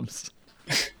problems.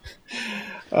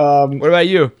 What about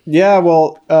you? Yeah,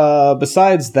 well,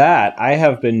 besides that, I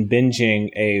have been binging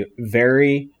a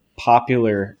very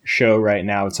popular show right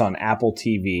now. It's on Apple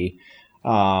TV.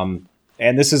 And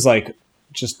this is like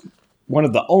just one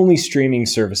of the only streaming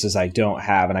services I don't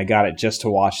have, and I got it just to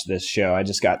watch this show. I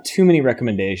just got too many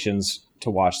recommendations to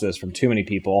watch this from too many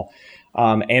people.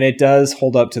 And it does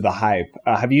hold up to the hype.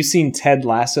 Have you seen Ted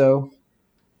Lasso?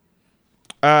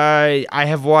 I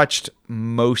have watched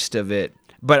most of it,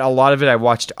 but a lot of it I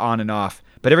watched on and off.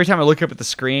 But every time I look up at the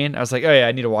screen, I was like, oh yeah,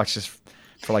 I need to watch this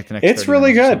for like the next 30 It's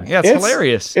really minutes. good. Yeah, it's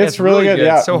hilarious. It's really good.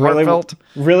 Yeah, it's so really, heartfelt.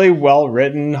 Really well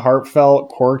written, heartfelt,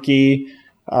 quirky,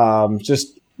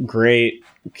 just great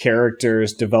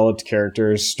characters, developed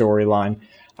characters, storyline.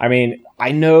 I mean,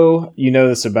 I know you know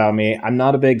this about me. I'm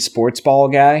not a big sports ball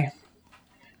guy.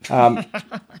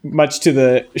 Much to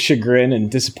the chagrin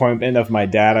and disappointment of my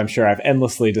dad, I'm sure I've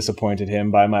endlessly disappointed him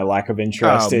by my lack of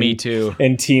interest me too.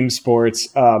 in team sports.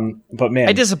 But man,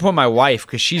 I disappoint my wife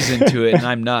because she's into it and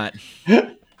I'm not.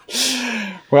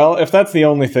 Well, if that's the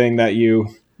only thing that you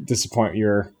disappoint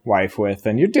your wife with,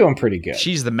 then you're doing pretty good.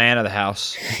 She's the man of the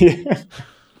house.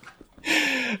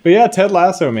 But yeah, Ted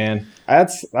Lasso, man,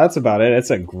 that's about it.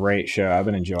 It's a great show. I've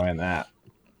been enjoying that.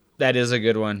 That is a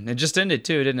good one. It just ended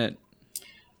too, didn't it?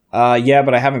 Yeah,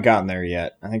 but I haven't gotten there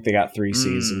yet. I think they got 3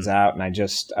 seasons out, and I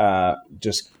just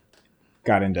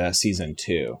got into season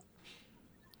 2.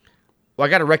 Well, I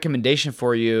got a recommendation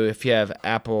for you if you have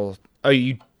Apple. Oh,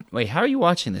 wait, how are you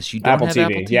watching this? You don't Apple have TV.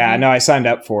 Apple TV? Yeah, no, I signed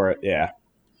up for it. Yeah.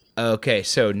 Okay,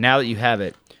 so now that you have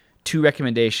it, 2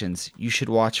 recommendations. You should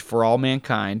watch For All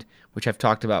Mankind, which I've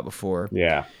talked about before.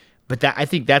 Yeah. But I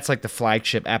think that's like the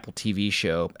flagship Apple TV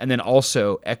show. And then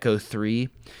also Echo 3,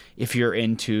 if you're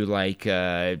into like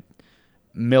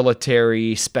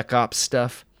military spec ops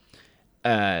stuff.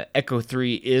 Echo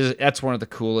 3 that's one of the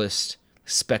coolest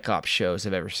spec ops shows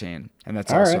I've ever seen. And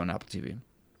that's also on Apple TV.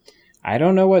 I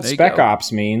don't know what spec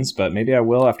ops means, but maybe I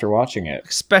will after watching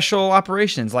it. Special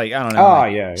operations, like, I don't know.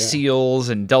 Yeah. SEALs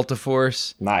and Delta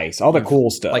Force. Nice. All the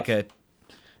cool stuff. Like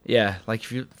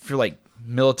if you're like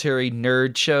military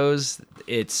nerd shows,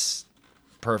 it's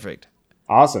perfect.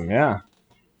 Awesome, yeah.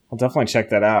 I'll definitely check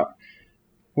that out.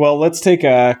 Well, let's take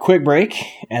a quick break,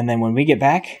 and then when we get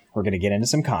back, we're going to get into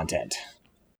some content.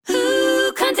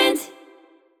 Ooh, content.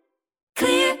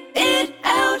 Clear it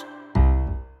out.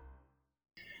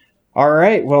 All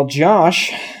right, well,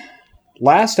 Josh,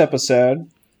 last episode,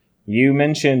 you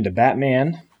mentioned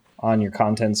Batman on your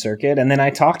content circuit, and then I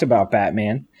talked about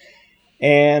Batman.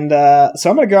 And so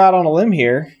I'm going to go out on a limb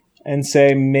here and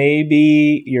say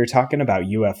maybe you're talking about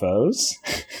UFOs.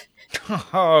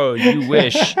 Oh, you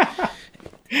wish.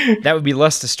 That would be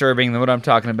less disturbing than what I'm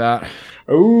talking about.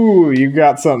 Ooh, you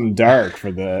got something dark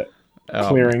for the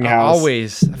clearinghouse.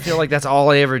 Always. I feel like that's all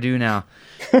I ever do now.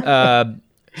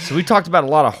 So we talked about a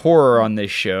lot of horror on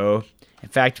this show. In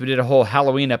fact, we did a whole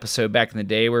Halloween episode back in the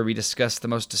day where we discussed the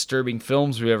most disturbing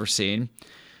films we've ever seen.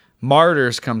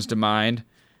 Martyrs comes to mind,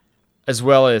 as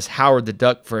well as Howard the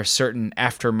Duck for a certain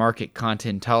aftermarket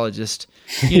contentologist.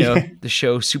 You know, the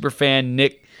show superfan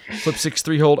Nick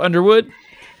Flip63 Underwood.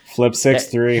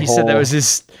 Flip63 He said that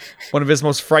was one of his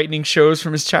most frightening shows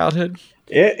from his childhood.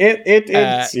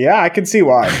 Yeah, I can see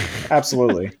why.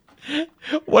 Absolutely.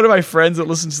 One of my friends that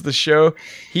listens to the show,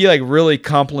 he like really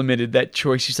complimented that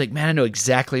choice. He's like, man, I know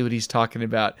exactly what he's talking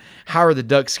about. Howard the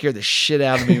Duck scared the shit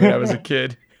out of me when I was a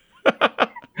kid.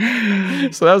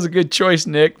 So that was a good choice,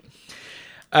 Nick.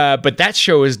 But that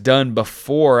show was done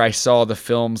before I saw the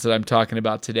films that I'm talking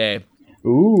about today.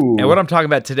 Ooh. And what I'm talking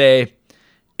about today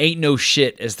ain't no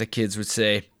shit, as the kids would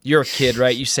say. You're a kid,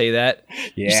 right? You say that.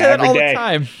 Yeah, you say that all day. the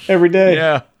time. Every day.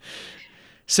 Yeah.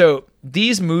 So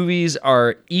these movies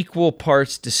are equal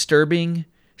parts disturbing,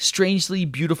 strangely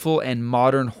beautiful, and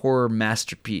modern horror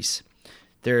masterpiece.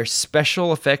 They're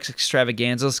special effects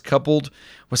extravaganzas coupled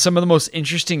with some of the most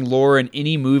interesting lore in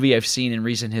any movie I've seen in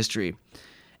recent history.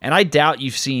 And I doubt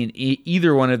you've seen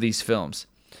either one of these films,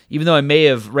 even though I may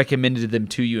have recommended them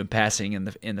to you in passing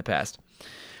in the past.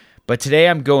 But today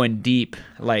I'm going deep,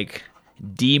 like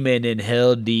demon and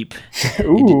hell deep,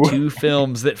 into two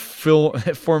films that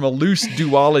form a loose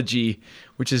duology,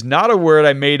 which is not a word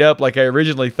I made up like I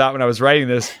originally thought when I was writing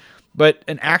this, but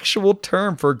an actual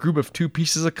term for a group of two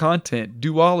pieces of content.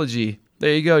 Duology.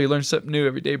 There you go. You learn something new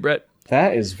every day, Brett.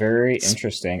 That is very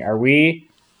interesting. Are we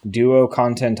duo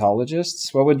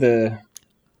contentologists? What would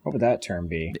that term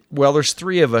be? Well, there's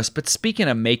three of us, but speaking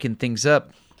of making things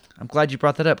up, I'm glad you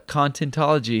brought that up.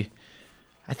 Contentology.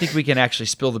 I think we can actually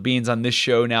spill the beans on this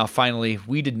show now. Finally,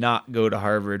 we did not go to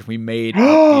Harvard. We made up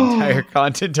the entire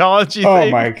contentology thing. Oh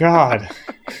my God.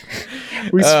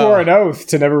 We swore an oath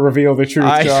to never reveal the truth,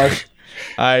 Josh.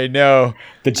 I know.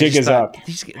 The jig is up.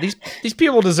 These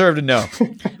people deserve to know.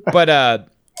 But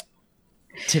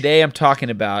today I'm talking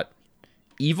about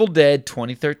Evil Dead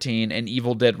 2013 and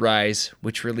Evil Dead Rise,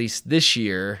 which released this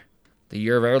year, the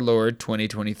year of our Lord,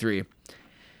 2023.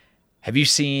 Have you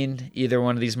seen either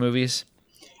one of these movies?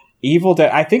 Evil Dead.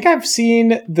 I think I've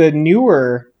seen the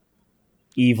newer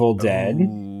Evil Dead.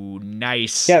 Ooh,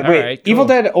 nice. Yeah, wait. Right, cool. Evil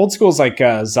Dead old school is like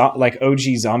OG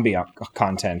zombie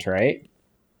content, right?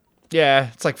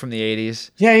 Yeah, it's like from the 80s.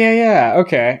 Yeah.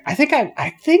 Okay. I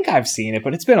think I've seen it,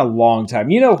 but it's been a long time.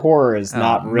 You know, horror is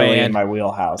not really in my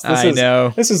wheelhouse. I know.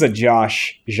 This is a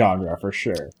Josh genre for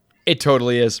sure. It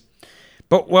totally is.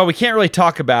 But, well, we can't really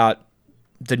talk about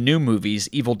the new movies,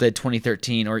 Evil Dead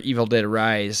 2013 or Evil Dead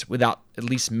Rise, without at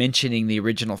least mentioning the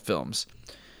original films.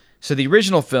 So the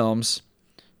original films,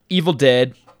 Evil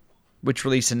Dead, which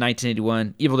released in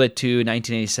 1981, Evil Dead 2,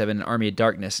 1987, and Army of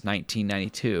Darkness,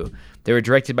 1992. They were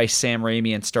directed by Sam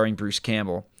Raimi and starring Bruce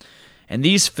Campbell. And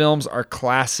these films are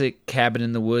classic cabin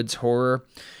in the woods horror.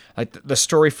 Like the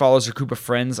story follows a group of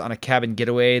friends on a cabin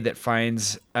getaway that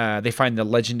they find the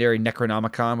legendary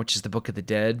Necronomicon, which is the Book of the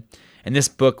Dead. And this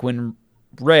book, when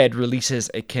read, releases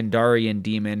a Kandarian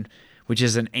demon, which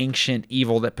is an ancient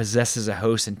evil that possesses a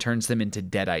host and turns them into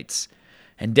deadites.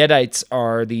 And deadites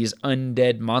are these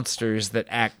undead monsters that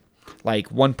act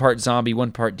like one part zombie,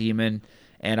 one part demon,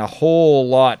 and a whole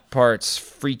lot parts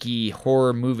freaky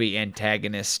horror movie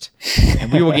antagonist.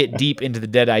 And we will get deep into the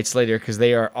deadites later because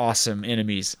they are awesome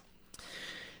enemies.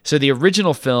 So the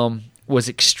original film was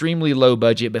extremely low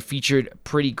budget but featured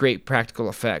pretty great practical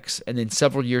effects. And then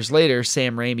several years later,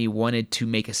 Sam Raimi wanted to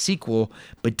make a sequel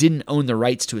but didn't own the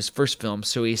rights to his first film,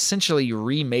 so he essentially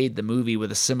remade the movie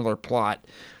with a similar plot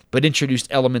but introduced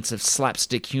elements of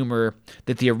slapstick humor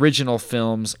that the original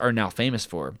films are now famous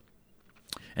for.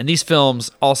 And these films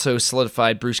also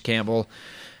solidified Bruce Campbell's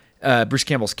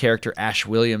character Ash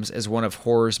Williams as one of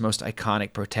horror's most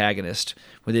iconic protagonists,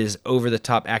 with his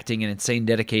over-the-top acting and insane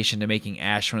dedication to making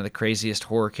Ash one of the craziest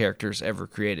horror characters ever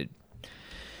created.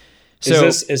 So,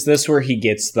 is this where he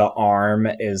gets the arm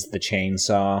as the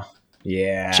chainsaw?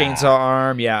 Yeah. Chainsaw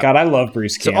arm, yeah. God, I love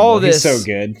Bruce Campbell. So all this, he's so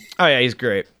good. Oh, yeah, he's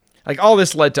great. Like, all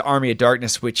this led to Army of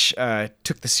Darkness, which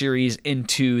took the series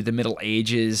into the Middle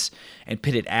Ages and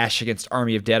pitted Ash against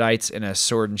Army of Deadites in a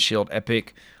sword and shield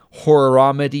epic.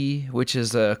 Horroromedy, which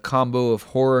is a combo of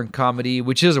horror and comedy,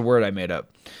 which is a word I made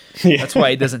up. Yeah. That's why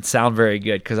it doesn't sound very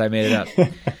good, because I made it up.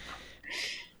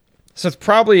 So it's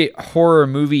probably horror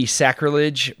movie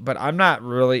sacrilege, but I'm not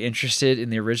really interested in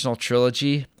the original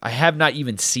trilogy. I have not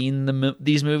even seen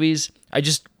these movies. I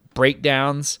just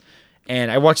breakdowns,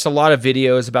 and I watched a lot of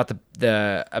videos about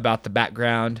the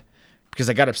background because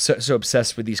I got so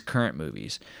obsessed with these current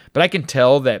movies. But I can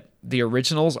tell that the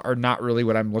originals are not really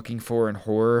what I'm looking for in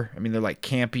horror. I mean, they're like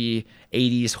campy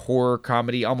 80s horror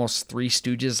comedy, almost Three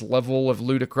Stooges level of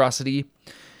ludicrosity.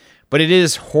 But it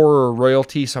is horror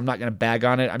royalty, so I'm not going to bag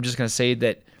on it. I'm just going to say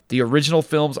that the original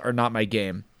films are not my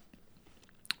game.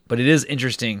 But it is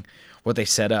interesting what they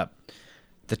set up.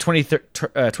 The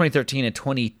 2013 and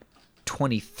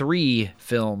 2023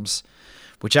 films,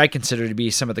 which I consider to be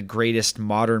some of the greatest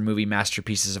modern movie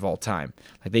masterpieces of all time.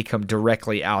 Like, they come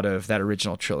directly out of that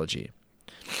original trilogy.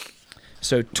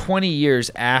 So 20 years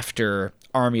after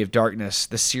Army of Darkness,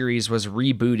 the series was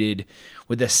rebooted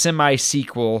with a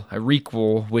semi-sequel, a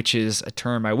requel, which is a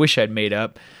term I wish I'd made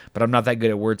up, but I'm not that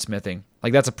good at wordsmithing.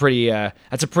 Like, that's a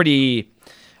pretty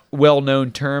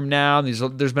well-known term now. There's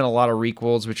been a lot of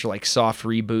requels, which are like soft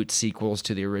reboot sequels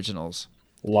to the originals.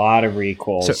 A lot of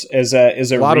requels. So, is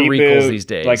a lot reboot, of requels these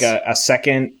days. Like a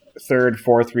second, third,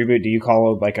 fourth reboot? Do you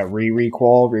call it like a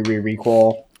re-requel?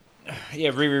 Re-requel?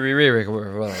 Yeah,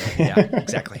 yeah,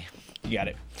 exactly. You got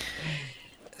it.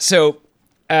 So,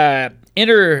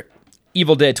 enter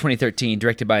Evil Dead 2013,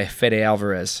 directed by Fede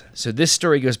Alvarez. So this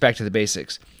story goes back to the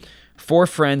basics. 4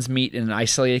 friends meet in an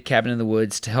isolated cabin in the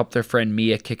woods to help their friend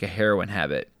Mia kick a heroin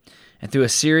habit. And through a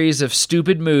series of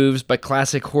stupid moves by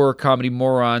classic horror comedy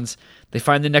morons, they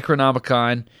find the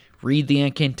Necronomicon, read the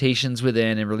incantations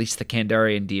within, and release the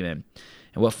Kandarian demon.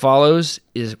 And what follows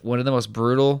is one of the most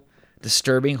brutal,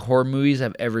 disturbing horror movies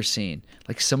I've ever seen.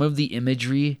 Like, some of the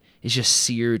imagery is just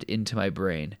seared into my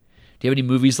brain. Do you have any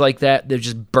movies like that? They're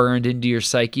just burned into your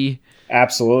psyche?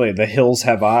 Absolutely. The Hills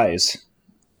Have Eyes.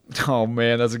 Oh,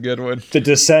 man, that's a good one. The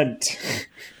Descent.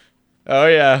 Oh,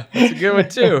 yeah. That's a good one,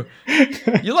 too.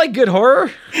 You like good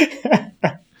horror?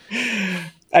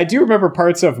 I do remember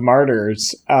parts of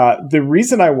Martyrs. The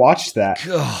reason I watched that,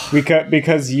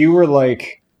 because you were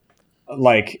like,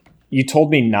 you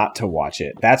told me not to watch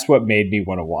it. That's what made me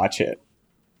want to watch it.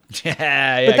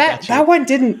 Yeah, but that one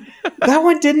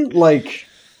didn't like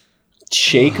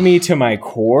shake me to my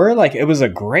core. Like, it was a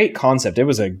great concept. It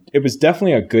was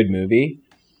definitely a good movie,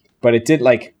 but it did,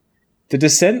 like, The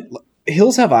Descent,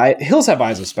 Hills Have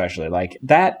Eyes especially, like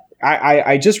that.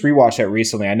 I just rewatched that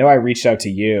recently. I know I reached out to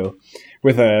you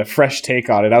with a fresh take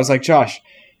on it. I was like, Josh,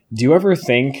 do you ever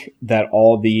think that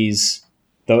all these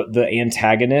the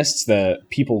antagonists, the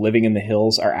people living in the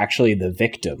hills, are actually the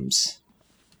victims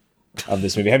of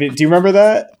this movie? Do you remember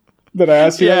that I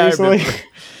asked you that recently?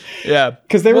 Yeah,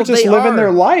 because they were just living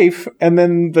their life, and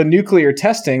then the nuclear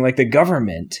testing, like the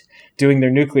government doing their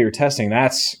nuclear testing,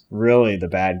 that's really the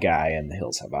bad guy in The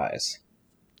Hills Have Eyes.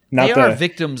 They are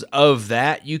victims of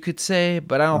that, you could say,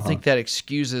 but I don't think that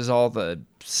excuses all the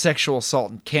sexual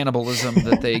assault and cannibalism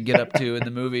that they get up to in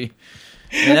the movie.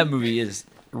 And that movie is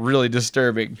really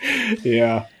disturbing.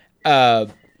 Yeah.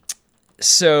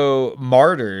 So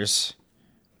Martyrs,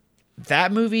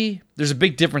 that movie, there's a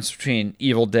big difference between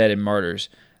Evil Dead and Martyrs.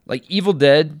 Like, Evil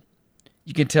Dead,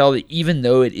 you can tell that even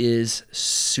though it is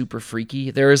super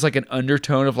freaky, there is like an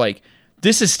undertone of like,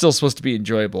 this is still supposed to be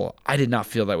enjoyable. I did not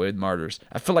feel that way with Martyrs.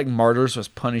 I feel like Martyrs was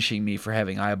punishing me for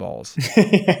having eyeballs.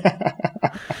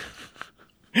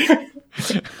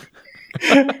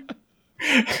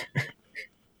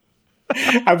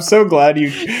 I'm so glad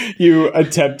you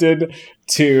attempted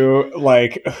to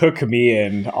like hook me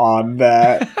in on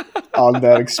that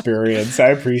experience. I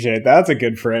appreciate that. That's a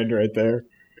good friend right there.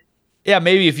 Yeah,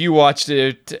 maybe if you watched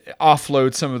it,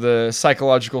 offload some of the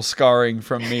psychological scarring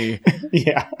from me.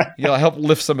 Yeah. You'll help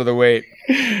lift some of the weight.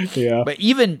 Yeah. But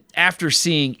even after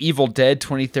seeing Evil Dead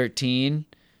 2013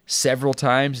 several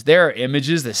times, there are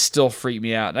images that still freak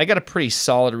me out. And I got a pretty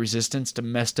solid resistance to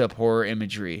messed up horror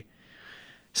imagery.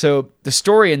 So the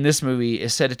story in this movie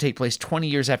is said to take place 20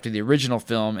 years after the original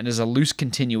film and is a loose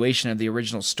continuation of the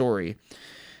original story.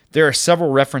 There are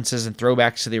several references and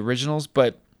throwbacks to the originals,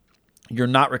 but you're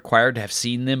not required to have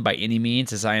seen them by any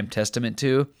means, as I am testament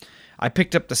to. I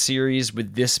picked up the series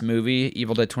with this movie,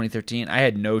 Evil Dead 2013. I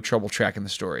had no trouble tracking the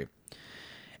story.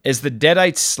 As the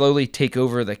Deadites slowly take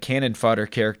over the cannon fodder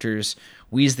characters,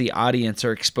 we as the audience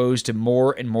are exposed to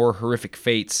more and more horrific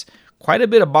fates. Quite a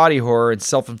bit of body horror and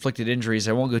self-inflicted injuries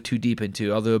I won't go too deep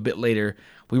into, although a bit later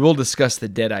we will discuss the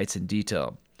Deadites in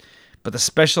detail. But the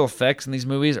special effects in these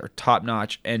movies are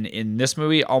top-notch, and in this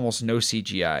movie, almost no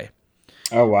CGI.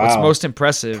 Oh, wow. What's most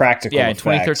impressive... Practical in effects.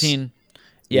 2013...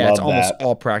 Yeah, Love it's almost that.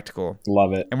 all practical.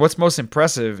 Love it. And what's most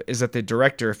impressive is that the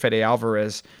director, Fede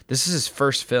Alvarez, this is his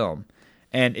first film.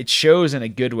 And it shows in a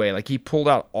good way. Like, he pulled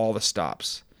out all the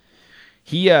stops.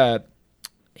 He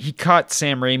caught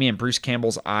Sam Raimi and Bruce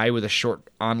Campbell's eye with a short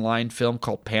online film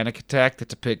called Panic Attack that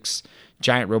depicts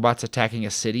giant robots attacking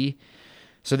a city.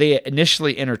 So they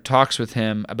initially entered talks with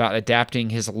him about adapting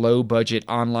his low-budget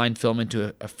online film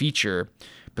into a feature,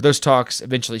 but those talks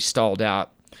eventually stalled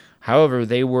out. However,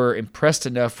 they were impressed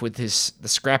enough with the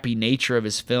scrappy nature of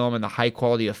his film and the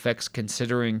high-quality effects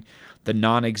considering the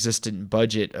non-existent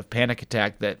budget of Panic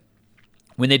Attack that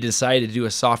when they decided to do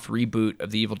a soft reboot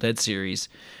of the Evil Dead series,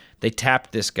 they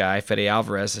tapped this guy, Fede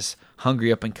Alvarez, this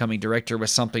hungry up-and-coming director with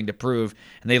something to prove,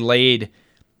 and they laid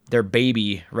their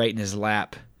baby right in his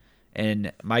lap.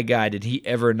 And my God, did he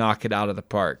ever knock it out of the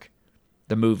park.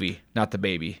 The movie, not the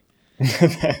baby.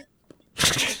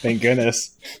 Thank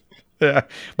goodness. Yeah,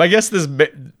 but I guess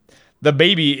the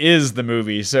baby is the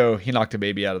movie, so he knocked the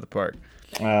baby out of the park.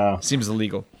 Seems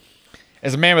illegal.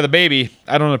 As a man with a baby,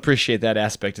 I don't appreciate that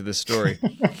aspect of this story.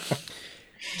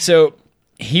 So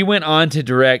he went on to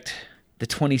direct the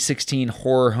 2016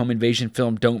 horror home invasion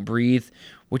film Don't Breathe,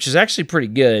 which is actually pretty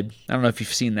good. I don't know if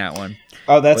you've seen that one.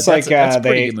 Oh, that's like that's a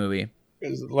pretty good movie.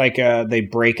 Like they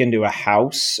break into a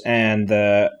house and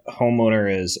the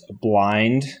homeowner is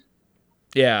blind.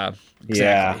 Yeah,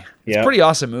 exactly. Yeah, it's a pretty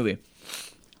awesome movie.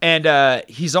 And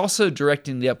he's also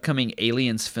directing the upcoming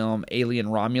Aliens film, Alien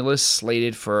Romulus,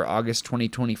 slated for August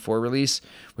 2024 release,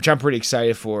 which I'm pretty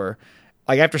excited for.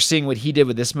 Like, after seeing what he did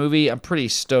with this movie, I'm pretty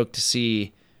stoked to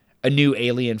see a new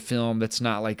Alien film that's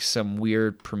not like some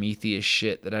weird Prometheus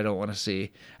shit that I don't want to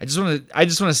see. I just want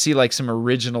to see like some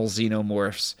original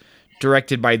xenomorphs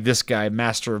directed by this guy,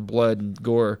 master of blood and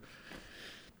gore.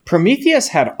 Prometheus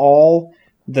had all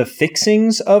the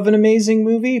fixings of an amazing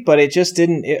movie, but it just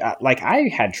didn't. I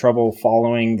had trouble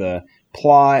following the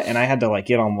plot, and I had to like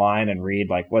get online and read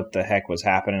like what the heck was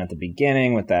happening at the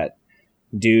beginning with that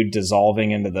dude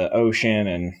dissolving into the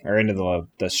ocean or into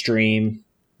the stream.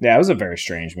 Yeah, it was a very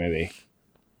strange movie.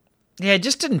 Yeah, it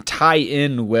just didn't tie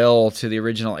in well to the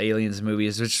original Aliens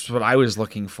movies, which is what I was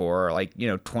looking for,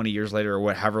 20 years later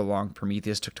or however long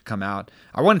Prometheus took to come out.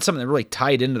 I wanted something that really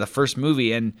tied into the first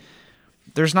movie, and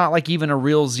there's not like even a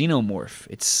real xenomorph.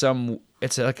 It's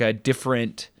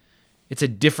a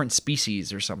different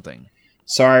species or something.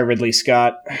 Sorry, Ridley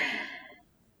Scott.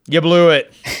 You blew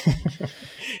it.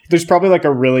 There's probably like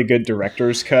a really good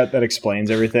director's cut that explains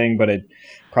everything, but it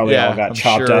probably all got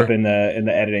chopped up in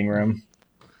the editing room.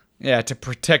 Yeah, to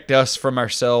protect us from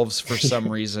ourselves for some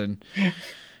reason.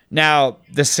 Now,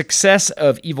 the success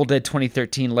of Evil Dead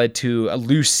 2013 led to a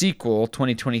loose sequel,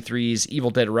 2023's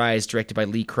Evil Dead Rise, directed by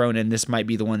Lee Cronin. This might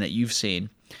be the one that you've seen.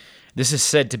 This is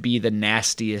said to be the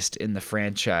nastiest in the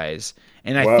franchise.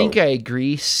 And I think I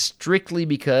agree, strictly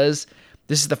because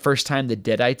this is the first time the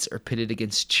Deadites are pitted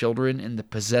against children in the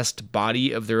possessed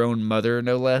body of their own mother,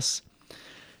 no less.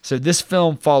 So this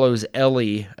film follows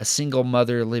Ellie, a single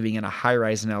mother living in a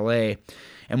high-rise in L.A.,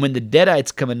 and when the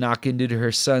Deadites come and knock into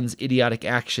her son's idiotic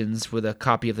actions with a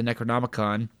copy of the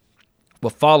Necronomicon,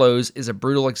 what follows is a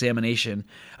brutal examination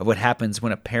of what happens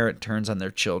when a parent turns on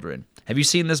their children. Have you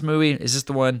seen this movie? Is this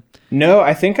the one? No,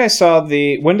 I think I saw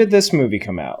when did this movie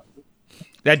come out?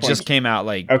 That just came out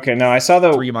Okay, no, I saw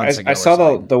 3 months ago. I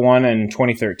saw the one in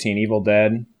 2013, Evil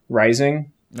Dead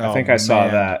Rising. I think I saw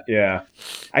that. Yeah,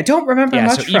 I don't remember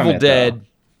much from Evil it. Dead.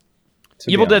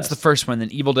 Evil Dead's honest. the first one.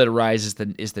 Then Evil Dead Rise is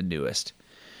the newest.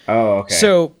 Oh, okay.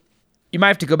 So you might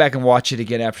have to go back and watch it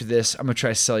again after this. I'm gonna try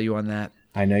to sell you on that.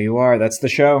 I know you are. That's the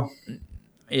show.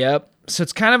 Yep. So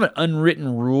it's kind of an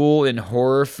unwritten rule in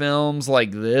horror films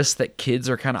like this that kids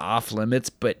are kind of off limits,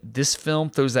 but this film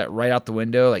throws that right out the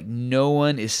window. Like, no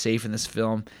one is safe in this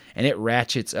film, and it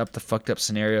ratchets up the fucked up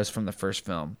scenarios from the first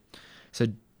film. So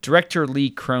director Lee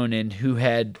Cronin, who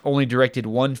had only directed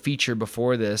one feature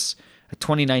before this, a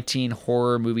 2019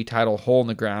 horror movie titled Hole in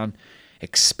the Ground,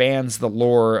 expands the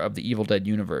lore of the Evil Dead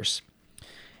universe.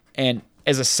 And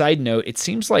as a side note, it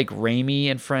seems like Raimi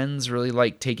and friends really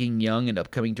like taking young and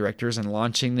upcoming directors and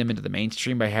launching them into the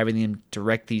mainstream by having them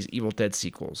direct these Evil Dead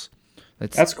sequels.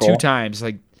 That's cool. 2 times.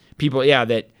 Like, people,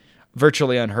 that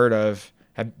virtually unheard of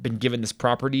have been given this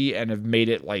property and have made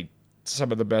it like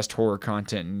some of the best horror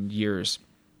content in years.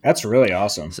 That's really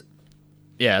awesome. So,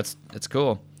 yeah, it's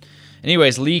cool.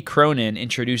 Anyways, Lee Cronin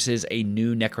introduces a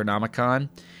new Necronomicon,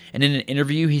 and in an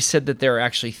interview, he said that there are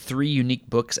actually 3 unique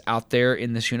books out there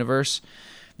in this universe.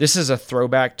 This is a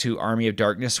throwback to Army of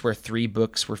Darkness, where 3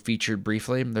 books were featured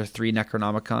briefly. There are 3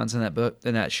 Necronomicons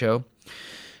in that show.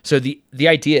 So the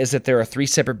idea is that there are 3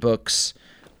 separate books,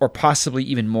 or possibly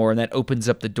even more, and that opens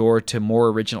up the door to more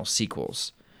original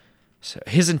sequels. So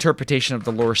his interpretation of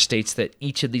the lore states that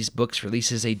each of these books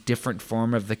releases a different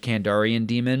form of the Kandarian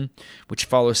demon, which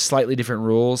follows slightly different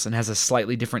rules and has a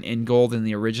slightly different end goal than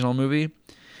the original movie.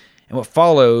 And what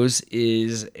follows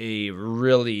is a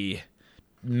really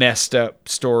messed up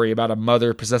story about a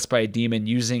mother possessed by a demon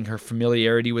using her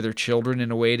familiarity with her children in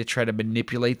a way to try to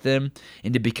manipulate them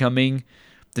into becoming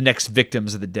the next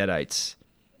victims of the Deadites.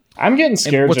 I'm getting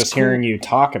scared just hearing you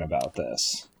talking about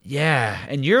this. Yeah,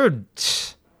 and you're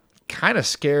kind of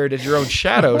scared at your own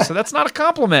shadow, so that's not a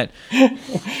compliment.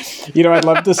 I'd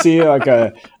love to see like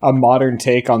a modern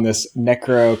take on this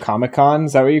Necronomicon.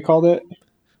 Is that what you called it?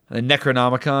 The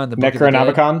Necronomicon, the Book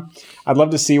Necronomicon. Of the Dead. I'd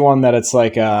love to see one that it's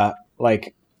like a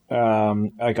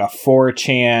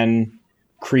 4chan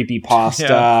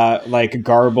creepypasta, like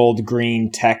garbled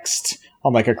green text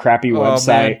on like a crappy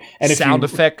website. Man. And sound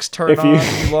effects turn on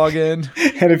when you log in.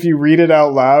 And if you read it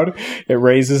out loud, it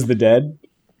raises the dead.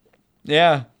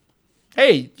 Yeah.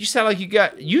 Hey, you sound like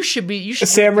you should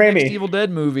Sam Raimi. Next Evil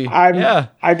Dead movie.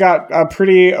 I got a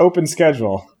pretty open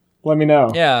schedule. Let me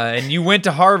know. Yeah, and you went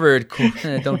to Harvard. Cool.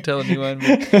 Don't tell anyone.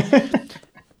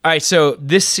 All right, so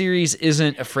this series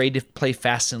isn't afraid to play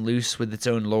fast and loose with its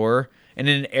own lore. And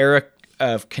in an era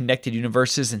of connected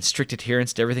universes and strict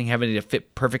adherence to everything having to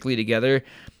fit perfectly together,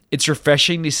 it's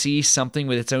refreshing to see something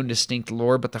with its own distinct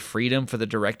lore, but the freedom for the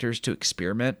directors to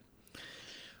experiment.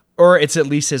 Or it's at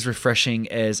least as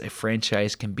refreshing as a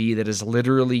franchise can be that has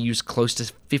literally used close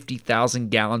to 50,000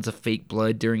 gallons of fake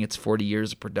blood during its 40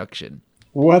 years of production.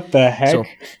 What the heck?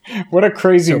 What a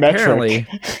crazy metric.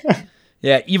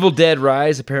 Yeah, Evil Dead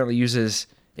Rise apparently used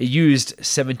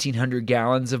 1,700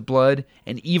 gallons of blood,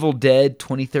 and Evil Dead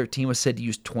 2013 was said to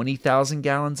use 20,000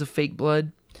 gallons of fake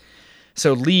blood.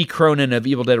 So Lee Cronin of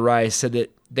Evil Dead Rise said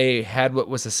that they had what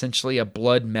was essentially a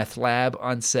blood meth lab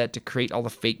on set to create all the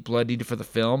fake blood needed for the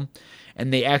film,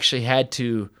 and they actually had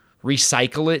to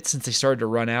recycle it since they started to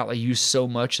run out. They used so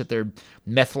much that their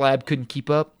meth lab couldn't keep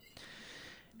up.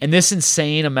 And this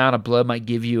insane amount of blood might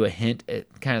give you a hint at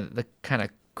the kind of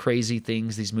crazy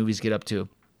things these movies get up to.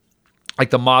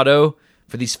 Like the motto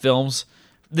for these films,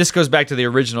 this goes back to the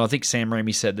original. I think Sam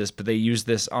Raimi said this, but they used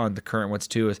this on the current ones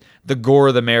too. Is the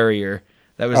gore the merrier.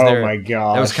 That was my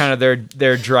gosh. That was kind of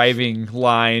their driving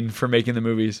line for making the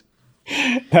movies.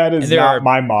 That is not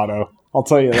my motto. I'll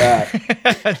tell you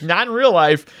that. Not in real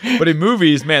life, but in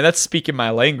movies, man, that's speaking my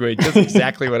language. That's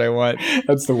exactly what I want.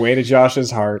 That's the way to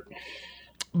Josh's heart.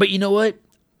 But you know what?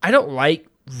 I don't like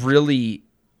really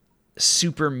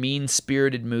super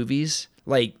mean-spirited movies.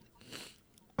 Like,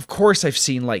 of course I've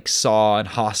seen like Saw and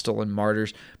Hostel and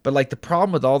Martyrs, but like the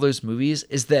problem with all those movies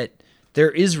is that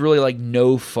there is really like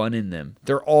no fun in them.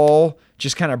 They're all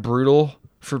just kind of brutal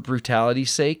for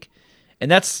brutality's sake. And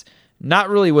that's not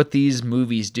really what these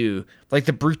movies do. Like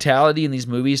the brutality in these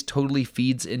movies totally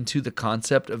feeds into the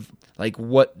concept of like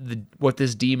what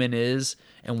this demon is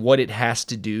and what it has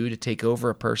to do to take over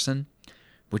a person,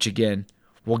 which again,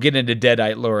 we'll get into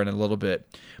Deadite lore in a little bit.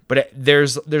 But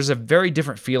there's a very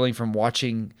different feeling from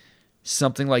watching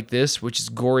something like this, which is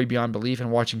gory beyond belief,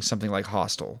 and watching something like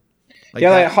Hostel.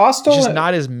 Like Hostel, just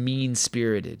not as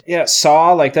mean-spirited. Yeah,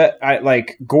 Saw, like that. I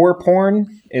like gore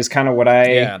porn is kind of what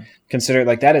I consider.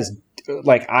 Like that is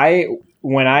like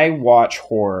when I watch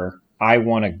horror, I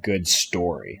want a good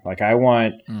story. Like I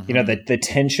want the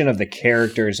tension of the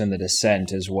characters and the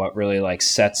descent is what really like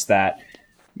sets that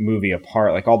movie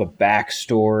apart. Like all the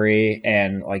backstory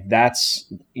and like that's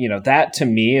that to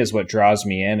me is what draws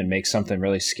me in and makes something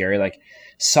really scary. Like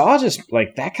Saw, just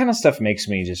like that kind of stuff makes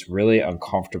me just really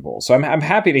uncomfortable. So I'm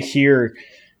happy to hear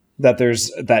that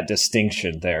there's that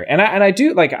distinction there. And I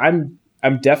do like I'm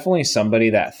definitely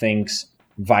somebody that thinks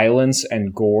violence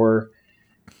and gore,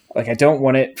 like I don't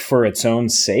want it for its own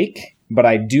sake, but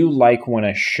I do like when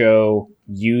a show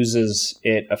uses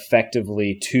it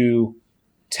effectively to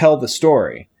tell the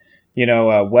story.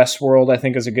 Westworld, I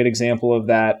think, is a good example of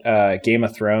that. Game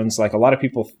of Thrones, like a lot of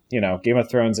people, Game of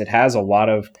Thrones, it has a lot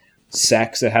of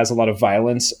sex. It has a lot of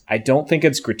violence. I don't think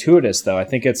it's gratuitous, though. I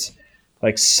think it's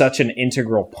like such an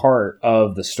integral part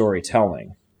of the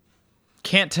storytelling.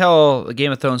 Can't tell the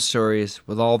Game of Thrones stories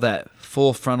with all that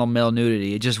full frontal male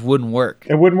nudity. It just wouldn't work.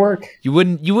 It wouldn't work. You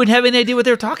wouldn't have any idea what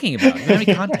they were talking about. You wouldn't have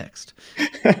any context.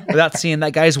 Without seeing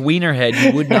that guy's wiener head,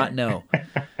 you would not know.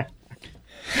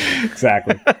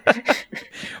 Exactly.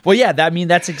 Well, yeah,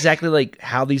 that's exactly like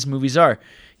how these movies are.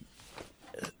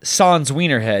 Sans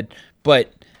wiener head,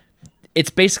 but it's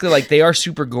basically like they are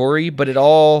super gory, but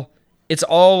it's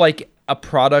all like a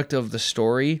product of the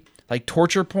story. Like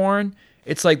torture porn,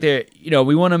 it's like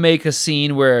we want to make a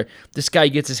scene where this guy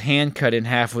gets his hand cut in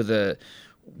half with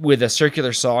with a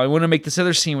circular saw. I want to make this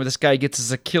other scene where this guy gets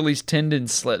his Achilles tendon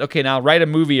slit. Okay, now write a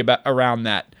movie around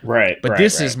that. Right. But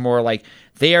this is more like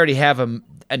they already have an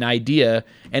idea,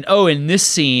 and in this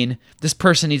scene, this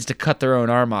person needs to cut their own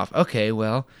arm off. Okay,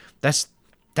 well, that's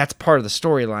part of the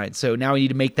storyline. So now we need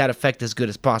to make that effect as good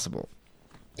as possible.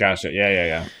 Gotcha.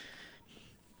 Yeah.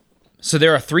 So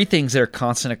there are 3 things that are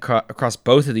constant across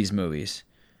both of these movies.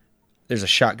 There's a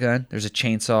shotgun, there's a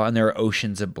chainsaw, and there are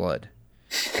oceans of blood.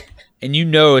 And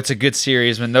it's a good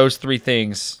series when those 3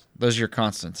 things, those are your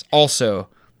constants. Also,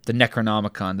 the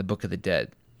Necronomicon, the Book of the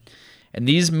Dead. And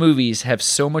these movies have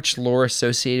so much lore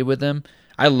associated with them.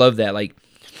 I love that.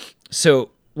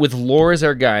 So with lore as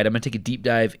our guide, I'm going to take a deep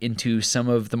dive into some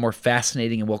of the more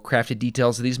fascinating and well-crafted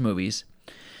details of these movies.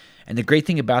 And the great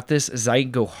thing about this is I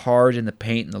can go hard in the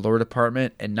paint in the lore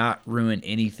department and not ruin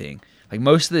anything.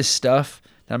 Most of this stuff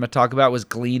that I'm going to talk about was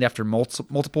gleaned after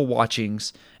multiple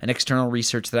watchings and external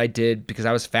research that I did because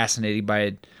I was fascinated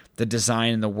by the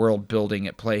design and the world building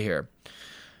at play here.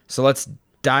 So let's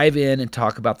dive in and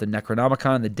talk about the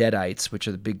Necronomicon and the Deadites, which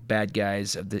are the big bad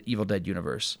guys of the Evil Dead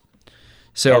universe.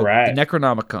 So the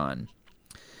Necronomicon.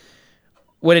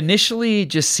 What initially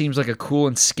just seems like a cool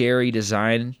and scary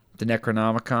design, the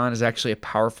Necronomicon, is actually a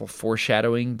powerful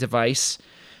foreshadowing device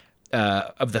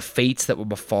of the fates that will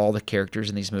befall the characters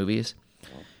in these movies.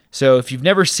 So if you've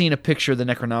never seen a picture of the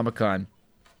Necronomicon,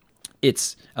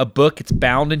 it's a book, it's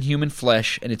bound in human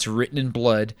flesh, and it's written in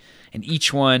blood, and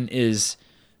each one is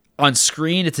on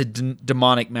screen. It's a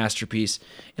demonic masterpiece.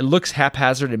 It looks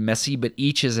haphazard and messy, but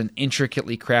each is an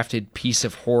intricately crafted piece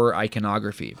of horror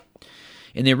iconography.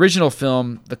 In the original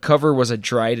film, the cover was a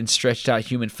dried and stretched out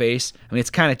human face. I mean, it's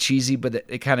kind of cheesy, but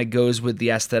it kind of goes with the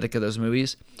aesthetic of those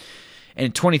movies. And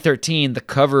in 2013, the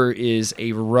cover is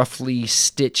a roughly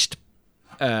stitched,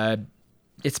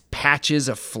 it's patches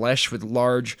of flesh with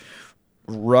large,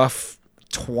 rough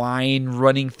twine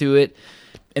running through it.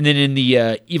 And then in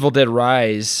the Evil Dead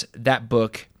Rise, that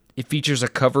book, it features a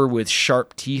cover with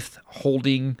sharp teeth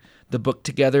holding the book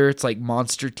together. It's like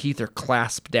monster teeth are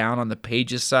clasped down on the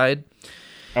pages side.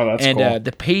 Oh, that's cool. And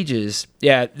the pages,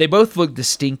 they both look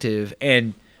distinctive,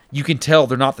 and you can tell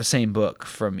they're not the same book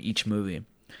from each movie.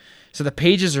 So the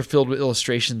pages are filled with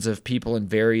illustrations of people in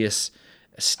various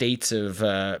states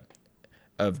of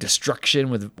destruction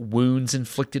with wounds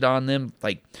inflicted on them,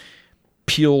 like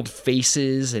peeled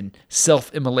faces and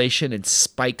self-immolation and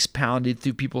spikes pounded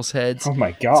through people's heads. Oh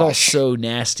my gosh. It's all so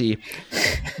nasty.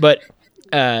 But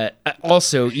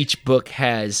also each book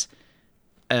has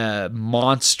a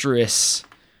monstrous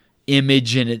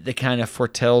image in it that kind of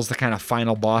foretells the kind of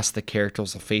final boss the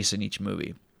characters will face in each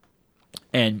movie.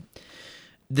 And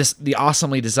the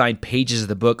awesomely designed pages of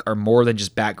the book are more than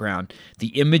just background.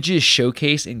 The images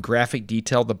showcase in graphic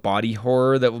detail the body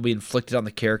horror that will be inflicted on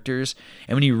the characters.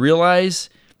 And when you realize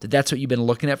that that's what you've been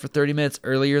looking at for 30 minutes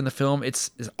earlier in the film,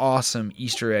 it's an awesome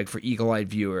Easter egg for eagle-eyed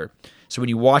viewer. So when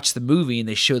you watch the movie and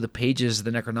they show the pages of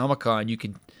the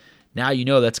Necronomicon, now you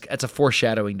know that's a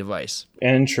foreshadowing device.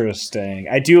 Interesting.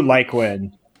 I do like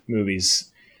when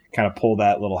movies kind of pull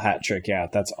that little hat trick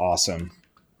out. That's awesome.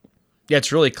 Yeah,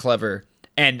 it's really clever.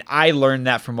 And I learned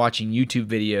that from watching YouTube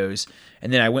videos.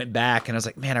 And then I went back and I was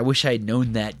like, man, I wish I had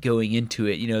known that going into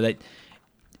it. That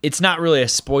it's not really a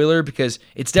spoiler because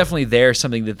it's definitely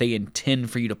something that they intend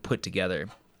for you to put together.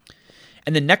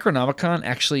 And the Necronomicon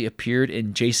actually appeared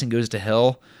in Jason Goes to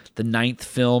Hell, the 9th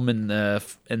film in the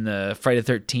Friday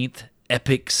the 13th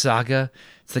epic saga.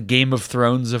 It's the Game of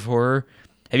Thrones of horror.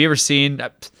 Have you ever seen?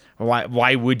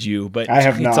 Why would you? But I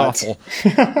have it's not. Awful.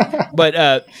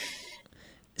 But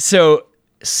so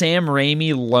Sam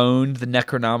Raimi loaned the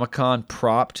Necronomicon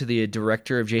prop to the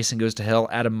director of Jason Goes to Hell,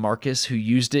 Adam Marcus, who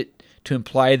used it to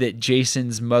imply that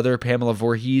Jason's mother, Pamela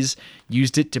Voorhees,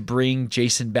 used it to bring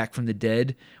Jason back from the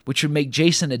dead, which would make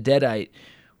Jason a Deadite,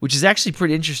 which is actually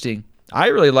pretty interesting. I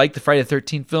really like the Friday the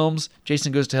 13th films.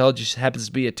 Jason Goes to Hell just happens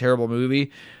to be a terrible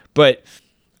movie, but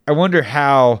I wonder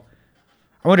how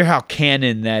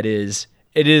canon that is.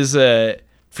 It is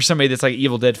for somebody that's like an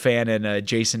Evil Dead fan and a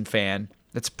Jason fan.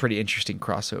 That's a pretty interesting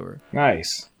crossover.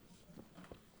 Nice.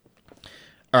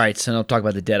 All right, so now I'll talk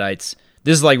about the Deadites.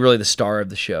 This is like really the star of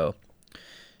the show.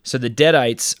 So the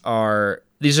Deadites are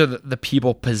the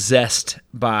people possessed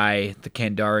by the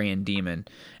Kandarian demon.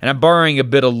 And I'm borrowing a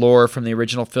bit of lore from the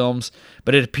original films,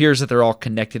 but it appears that they're all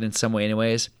connected in some way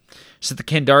anyways. So the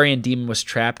Kandarian demon was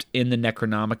trapped in the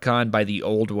Necronomicon by the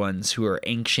Old Ones, who are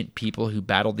ancient people who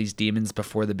battled these demons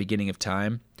before the beginning of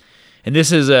time. And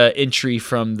this is an entry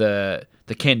from the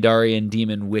Kandarian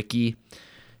demon wiki.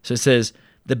 So it says,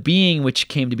 The being, which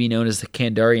came to be known as the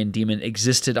Kandarian demon,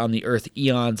 existed on the earth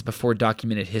eons before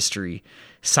documented history,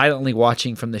 silently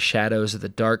watching from the shadows of the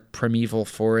dark primeval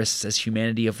forests as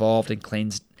humanity evolved and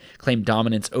claimed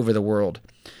dominance over the world.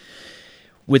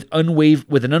 With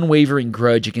an unwavering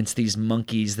grudge against these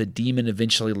monkeys, the demon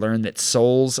eventually learned that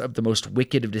souls of the most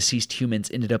wicked of deceased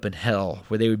humans ended up in hell,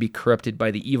 where they would be corrupted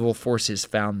by the evil forces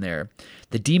found there.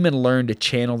 The demon learned to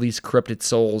channel these corrupted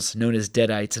souls, known as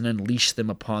Deadites, and unleash them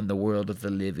upon the world of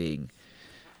the living.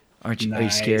 Aren't you? Nice. Are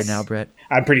you scared now, Brett?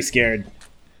 I'm pretty scared.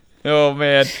 Oh,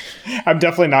 man. I'm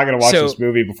definitely not going to watch this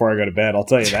movie before I go to bed. I'll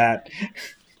tell you that.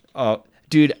 Oh,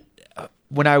 dude,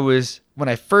 when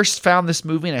I first found this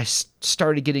movie and I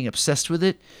started getting obsessed with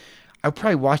it, I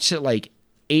probably watched it like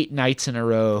 8 nights in a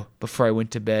row before I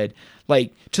went to bed.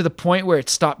 Like, to the point where it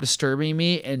stopped disturbing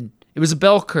me, and it was a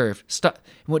bell curve. It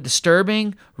went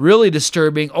disturbing, really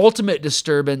disturbing, ultimate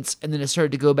disturbance, and then it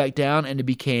started to go back down, and it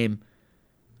became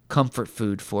comfort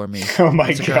food for me. Oh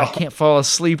my God. I can't fall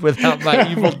asleep without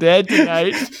my Evil Dead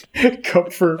tonight.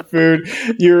 Comfort food.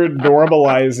 You're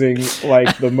normalizing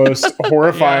like the most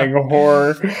horrifying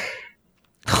horror.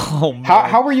 Oh, man.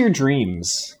 How were your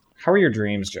dreams? How are your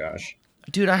dreams, Josh?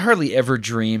 Dude, I hardly ever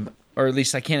dream, or at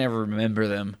least I can't ever remember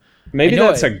them. Maybe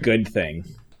that's a good thing.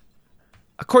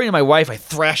 According to my wife, I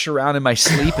thrash around in my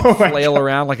sleep and flail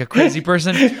around like a crazy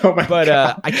person. Oh my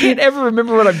God. I can't ever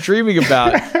remember what I'm dreaming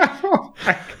about. Oh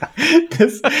my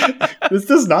God. This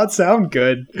does not sound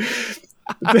good.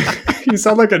 You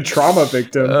sound like a trauma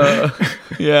victim.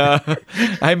 Yeah,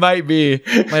 I might be.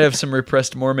 Might have some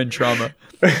repressed Mormon trauma.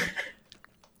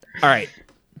 All right.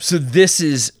 So this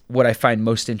is what I find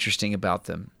most interesting about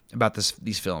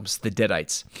these films, the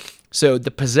Deadites. So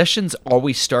the possessions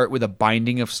always start with a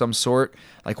binding of some sort,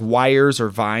 like wires or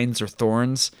vines or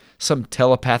thorns, some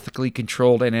telepathically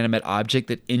controlled inanimate object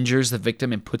that injures the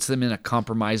victim and puts them in a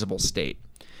compromisable state.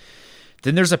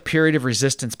 Then there's a period of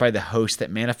resistance by the host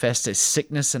that manifests as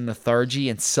sickness and lethargy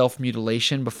and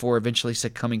self-mutilation before eventually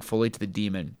succumbing fully to the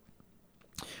demon.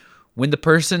 When the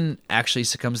person actually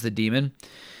succumbs to the demon,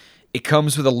 it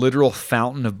comes with a literal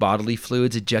fountain of bodily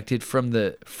fluids ejected from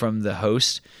the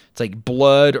host. It's like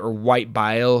blood or white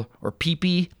bile or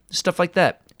pee-pee, stuff like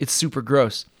that. It's super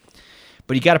gross.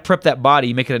 But you got to prep that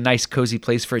body, make it a nice, cozy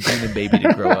place for a demon baby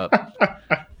to grow up.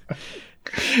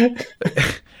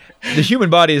 The human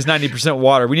body is 90%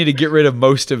 water. We need to get rid of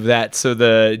most of that so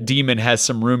the demon has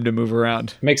some room to move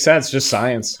around. Makes sense. Just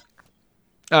science.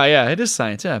 Oh, yeah, it is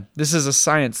science. Yeah, this is a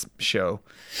science show.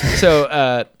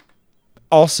 So,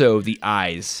 also the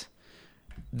eyes.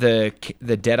 The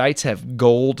Deadites have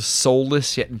gold,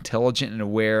 soulless, yet intelligent and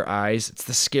aware eyes. It's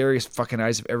the scariest fucking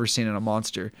eyes I've ever seen in a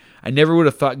monster. I never would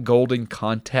have thought golden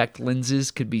contact lenses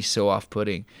could be so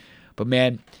off-putting. But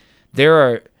man, there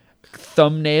are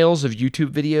thumbnails of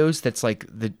YouTube videos that's like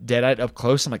the Deadite up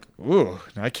close. I'm like, ooh,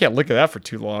 I can't look at that for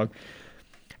too long.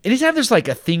 Anytime there's like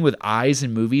a thing with eyes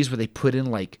in movies where they put in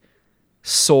like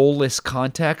soulless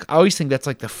contact, I always think that's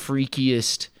like the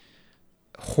freakiest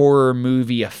horror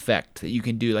movie effect that you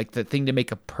can do. Like the thing to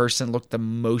make a person look the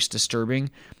most disturbing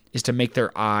is to make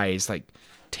their eyes like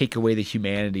take away the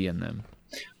humanity in them.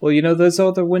 Well, those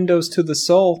are the windows to the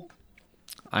soul.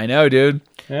 I know, dude.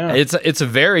 Yeah. It's a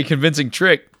very convincing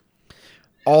trick.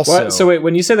 Also, what? So wait,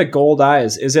 when you say the gold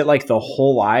eyes, is it like the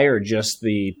whole eye or just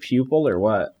the pupil or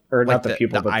what? Or like not the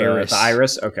pupil, but iris. The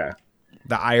iris? Okay.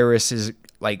 The iris is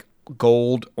like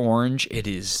gold orange. It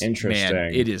is interesting.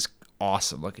 Man, it is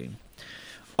awesome looking.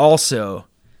 Also,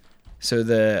 so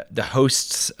the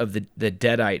hosts of the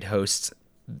Deadite hosts,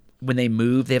 when they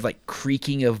move, they have like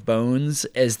creaking of bones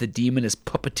as the demon is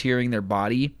puppeteering their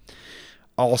body.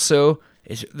 Also,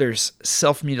 there's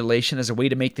self-mutilation as a way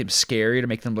to make them scary, to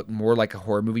make them look more like a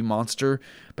horror movie monster.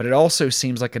 But it also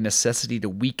seems like a necessity to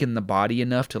weaken the body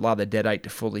enough to allow the Deadite to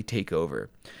fully take over.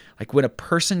 Like when a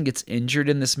person gets injured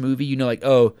in this movie, like,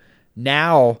 oh,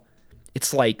 now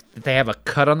it's like they have a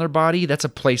cut on their body. That's a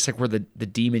place like where the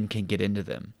demon can get into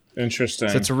them. Interesting.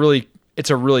 So it's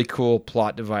a really cool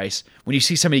plot device. When you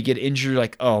see somebody get injured, you're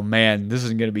like, oh man, this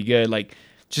isn't going to be good. Like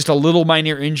just a little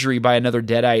minor injury by another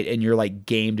Deadite and you're like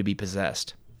game to be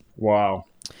possessed. Wow.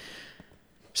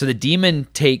 So the demon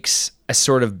takes a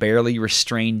sort of barely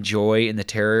restrained joy in the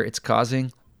terror it's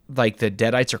causing. Like the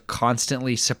Deadites are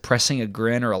constantly suppressing a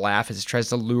grin or a laugh as it tries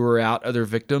to lure out other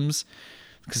victims.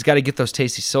 Because you got to get those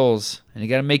tasty souls, and you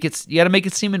got to make it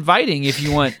seem inviting if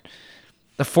you want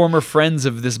the former friends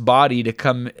of this body to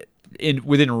come in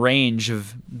within range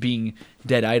of being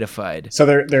Deaditified. So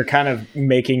they're kind of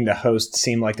making the host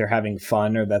seem like they're having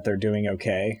fun or that they're doing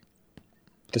okay,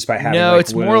 despite having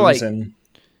it's more like and...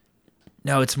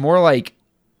 no, it's more like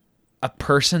a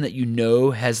person that you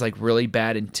know has like really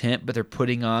bad intent, but they're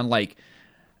putting on like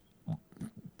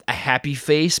a happy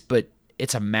face, but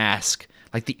it's a mask.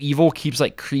 Like the evil keeps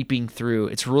like creeping through.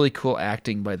 It's really cool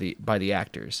acting by the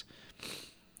actors.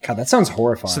 God, that sounds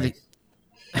horrifying.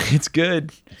 It's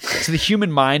good. So the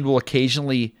human mind will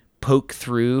occasionally poke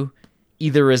through,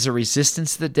 either as a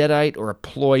resistance to the deadite or a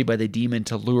ploy by the demon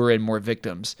to lure in more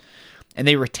victims. And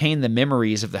they retain the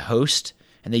memories of the host,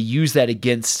 and they use that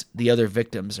against the other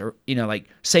victims, or, you know, like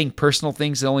saying personal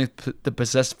things that only the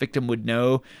possessed victim would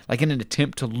know, like in an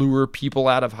attempt to lure people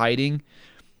out of hiding.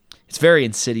 It's very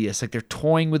insidious. Like they're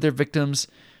toying with their victims.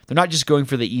 They're not just going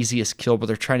for the easiest kill, but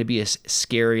they're trying to be as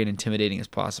scary and intimidating as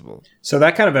possible. So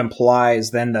that kind of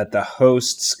implies then that the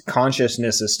host's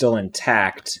consciousness is still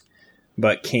intact,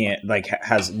 but can't, like,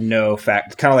 has no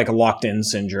fact, kind of like a locked-in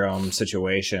syndrome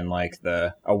situation. Like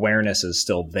the awareness is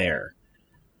still there.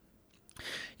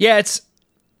 Yeah,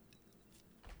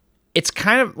 it's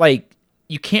kind of like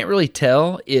you can't really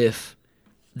tell if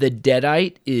the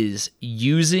deadite is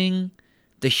using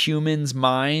the human's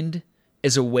mind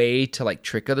as a way to like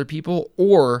trick other people,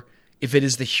 or if it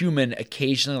is the human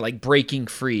occasionally like breaking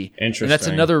free. Interesting. And that's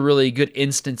another really good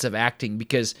instance of acting,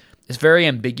 because it's very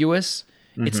ambiguous.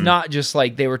 Mm-hmm. It's not just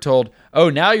like they were told,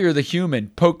 oh, now you're the human,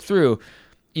 poke through.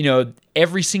 You know,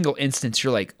 every single instance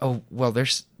you're like, oh, well,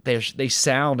 they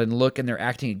sound and look and they're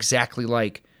acting exactly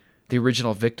like the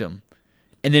original victim.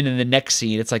 And then in the next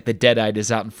scene, it's like the deadite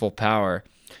is out in full power.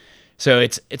 So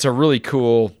it's a really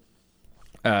cool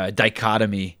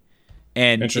dichotomy.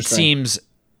 And it seems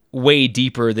way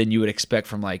deeper than you would expect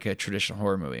from like a traditional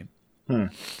horror movie. All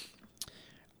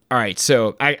right,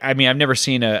 so I mean, I've never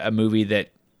seen a movie that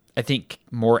I think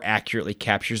more accurately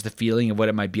captures the feeling of what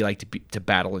it might be like to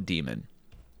battle a demon.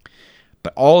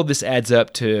 But all of this adds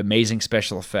up to amazing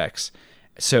special effects.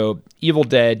 So Evil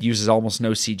Dead uses almost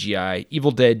no CGI. Evil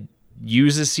Dead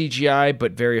uses CGI,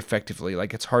 but very effectively.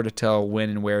 Like, it's hard to tell when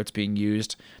and where it's being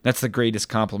used. That's the greatest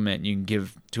compliment you can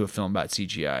give to a film about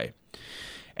CGI.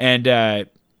 And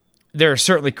there are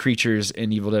certainly creatures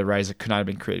in Evil Dead Rise that could not have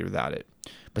been created without it.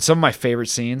 But some of my favorite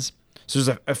scenes, so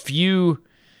there's a few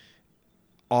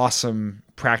awesome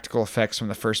practical effects from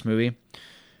the first movie.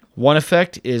 One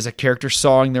effect is a character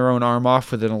sawing their own arm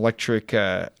off with an electric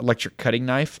cutting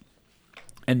knife.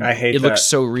 And it looks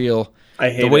so real.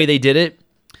 The way they did it.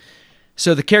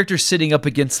 So the character's sitting up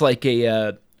against like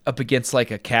a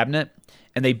cabinet,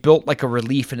 and they built like a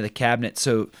relief into the cabinet,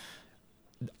 so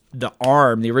the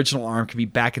original arm could be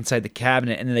back inside the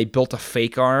cabinet, and then they built a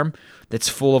fake arm that's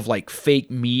full of like fake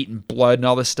meat and blood and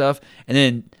all this stuff, and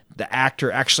then the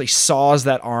actor actually saws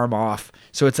that arm off.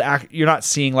 So you're not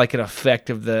seeing like an effect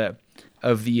of the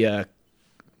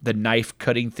knife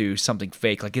cutting through something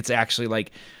fake. Like, it's actually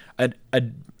like an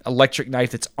electric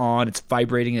knife that's on, it's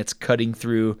vibrating, and it's cutting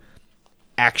through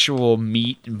actual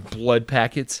meat and blood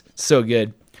packets. So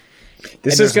good.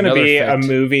 This is going to be a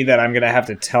movie that I'm going to have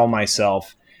to tell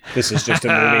myself this is just a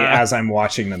movie as I'm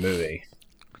watching the movie.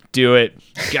 Do it.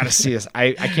 You got to see this.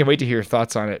 I can't wait to hear your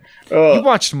thoughts on it. You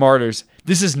watched Martyrs.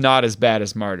 This is not as bad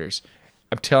as Martyrs.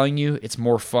 I'm telling you, it's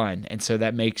more fun, and so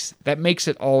that makes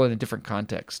it all in a different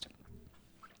context.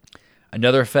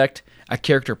 Another effect, a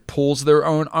character pulls their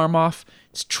own arm off.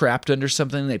 It's trapped under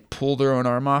something. They pull their own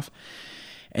arm off.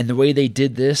 And the way they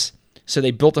did this, so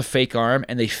they built a fake arm,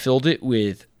 and they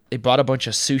bought a bunch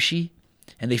of sushi,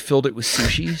 and they filled it with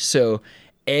sushi. So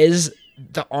as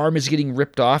the arm is getting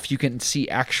ripped off, you can see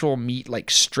actual meat like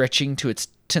stretching to its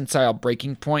tensile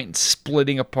breaking point and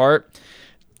splitting apart.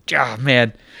 Oh,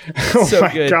 man. So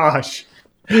my gosh.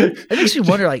 It makes me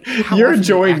wonder, like, how you're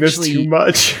enjoying this too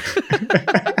much.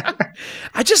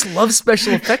 I just love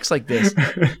special effects like this.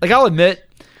 Like, I'll admit,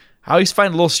 I always find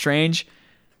it a little strange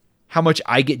how much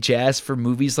I get jazzed for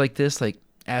movies like this, like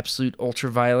absolute ultra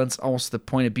violence, almost to the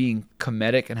point of being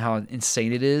comedic and how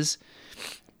insane it is.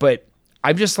 But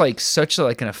I'm just like such an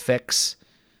effects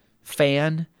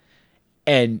fan,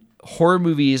 and horror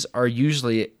movies are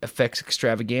usually effects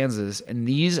extravaganzas, and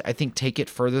these, I think, take it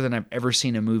further than I've ever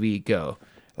seen a movie go.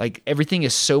 Like, everything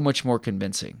is so much more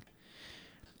convincing.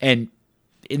 And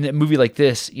in a movie like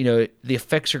this, you know, the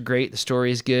effects are great, the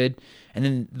story is good, and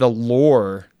then the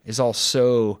lore is all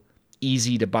so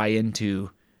easy to buy into,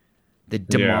 the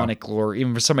demonic lore,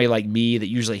 even for somebody like me that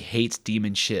usually hates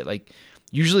demon shit. Like,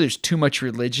 usually there's too much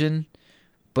religion,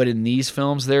 but in these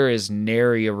films there is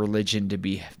nary a religion to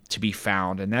be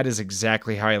found, and that is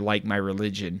exactly how I like my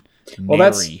religion. Well,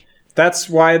 that's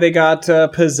why they got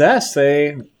possessed.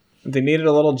 They needed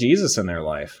a little Jesus in their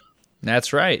life.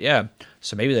 That's right, yeah.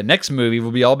 So maybe the next movie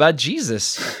will be all about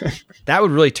Jesus. That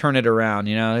would really turn it around,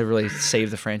 you know? It really save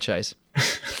the franchise.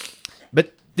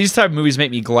 But These type of movies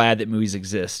make me glad that movies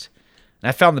exist. And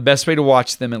I found the best way to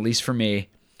watch them, at least for me.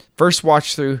 First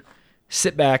watch through,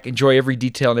 sit back, enjoy every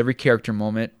detail and every character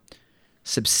moment.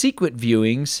 Subsequent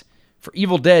viewings, for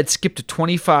Evil Dead, skip to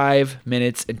 25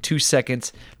 minutes and 2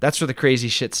 seconds. That's where the crazy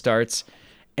shit starts.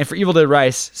 And for Evil Dead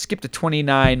Rise, skip to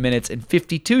 29 minutes and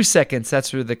 52 seconds.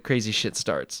 That's where the crazy shit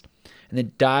starts. And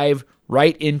then dive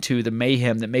right into the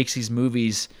mayhem that makes these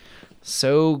movies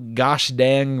so gosh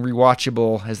dang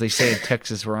rewatchable, as they say in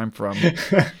Texas where I'm from.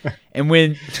 And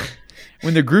when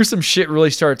the gruesome shit really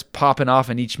starts popping off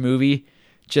in each movie,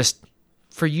 just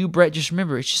for you, Brett, just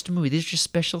remember, it's just a movie. These are just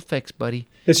special effects, buddy.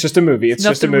 It's just a movie. It's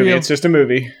just a movie. Real. It's just a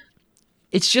movie.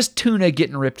 It's just tuna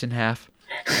getting ripped in half.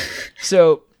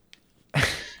 So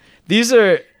these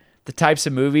are the types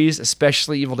of movies,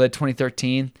 especially Evil Dead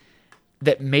 2013,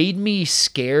 that made me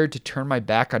scared to turn my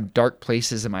back on dark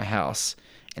places in my house.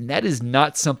 And that is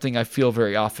not something I feel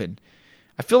very often.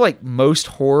 I feel like most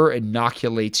horror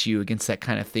inoculates you against that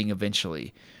kind of thing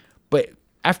eventually. But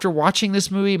after watching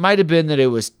this movie, it might have been that it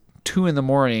was 2 a.m.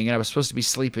 and I was supposed to be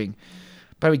sleeping.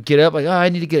 But I would get up like, oh, I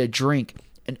need to get a drink.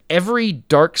 And every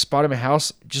dark spot in my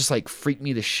house just like freaked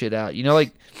me the shit out. You know,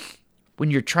 like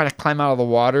when you're trying to climb out of the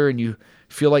water and you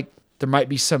feel like there might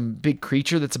be some big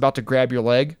creature that's about to grab your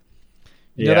leg.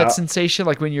 You know that sensation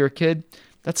like when you're a kid?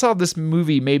 That's how this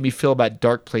movie made me feel about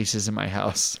dark places in my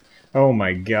house. Oh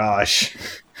my gosh.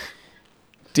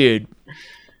 Dude.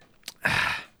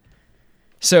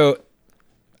 So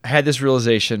I had this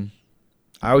realization.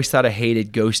 I always thought I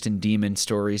hated ghost and demon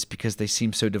stories because they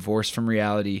seem so divorced from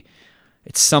reality.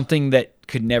 It's something that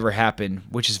could never happen,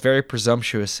 which is very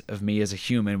presumptuous of me as a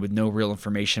human with no real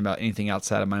information about anything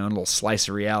outside of my own little slice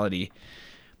of reality.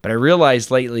 But I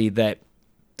realized lately that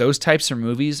those types of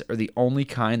movies are the only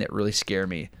kind that really scare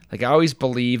me. Like, I always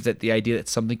believed that the idea that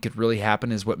something could really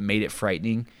happen is what made it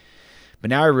frightening. But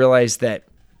now I realize that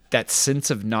that sense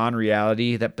of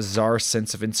non-reality, that bizarre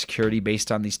sense of insecurity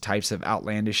based on these types of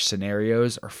outlandish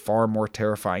scenarios are far more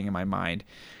terrifying in my mind.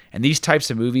 And these types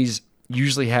of movies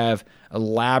usually have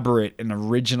elaborate and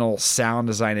original sound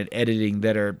design and editing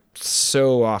that are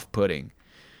so off-putting.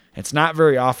 It's not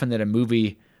very often that a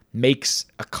movie makes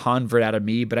a convert out of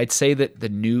me, but I'd say that the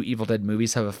new Evil Dead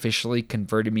movies have officially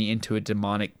converted me into a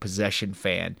demonic possession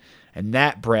fan. And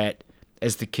that, Brett,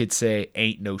 as the kids say,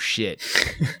 ain't no shit.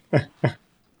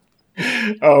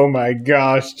 Oh my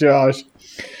gosh, Josh.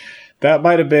 That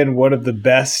might have been one of the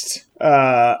best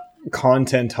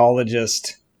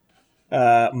contentologist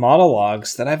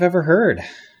monologues that I've ever heard.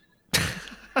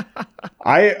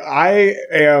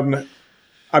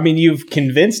 I mean, you've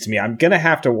convinced me. I'm going to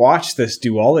have to watch this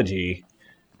duology,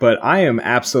 but I am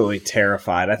absolutely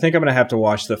terrified. I think I'm going to have to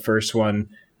watch the first one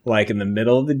like in the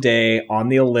middle of the day on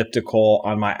the elliptical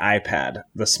on my iPad.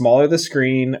 The smaller the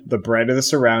screen, the brighter the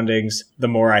surroundings, the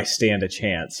more I stand a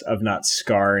chance of not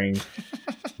scarring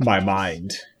my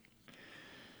mind.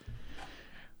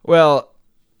 Well,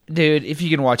 dude, if you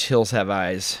can watch Hills Have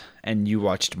Eyes and you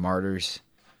watched Martyrs,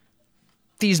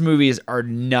 these movies are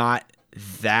not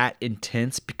that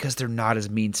intense because they're not as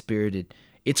mean-spirited.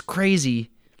 It's crazy,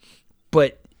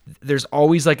 but there's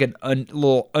always like a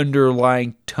little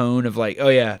underlying tone of like, oh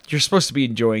yeah, you're supposed to be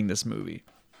enjoying this movie.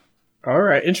 All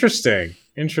right. Interesting.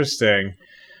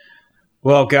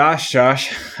 Well, gosh,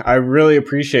 Josh, I really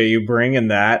appreciate you bringing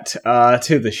that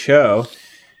to the show.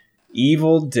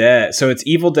 Evil Dead. So it's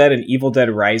Evil Dead and Evil Dead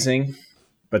Rising,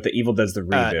 but the Evil Dead's the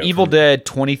reboot. Evil Dead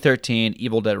 2013,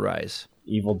 Evil Dead Rise.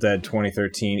 Evil Dead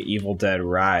 2013, Evil Dead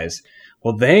Rise.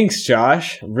 Well, thanks,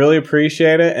 Josh. Really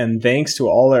appreciate it. And thanks to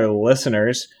all our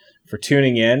listeners for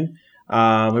tuning in.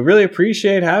 We really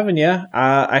appreciate having you.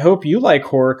 I hope you like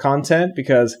horror content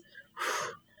because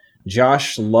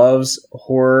Josh loves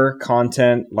horror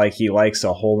content like he likes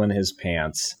a hole in his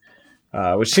pants,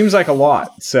 which seems like a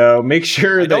lot. So make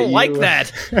sure that you... I don't like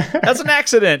that. That's an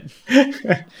accident.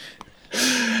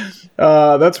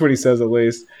 That's what he says, at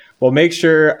least. Well, make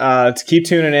sure to keep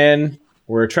tuning in.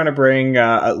 We're trying to bring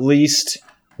at least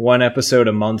one episode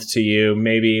a month to you,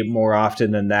 maybe more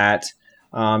often than that.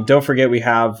 Don't forget we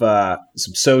have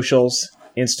some socials,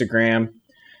 Instagram,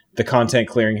 The Content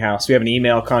Clearinghouse. We have an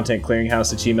email,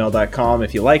 contentclearinghouse@gmail.com.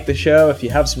 If you like the show, if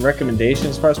you have some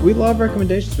recommendations for us, we love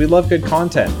recommendations. We love good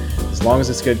content. As long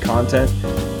as it's good content,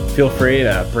 feel free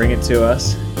to bring it to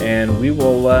us. And we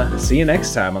will see you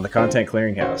next time on The Content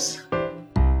Clearinghouse.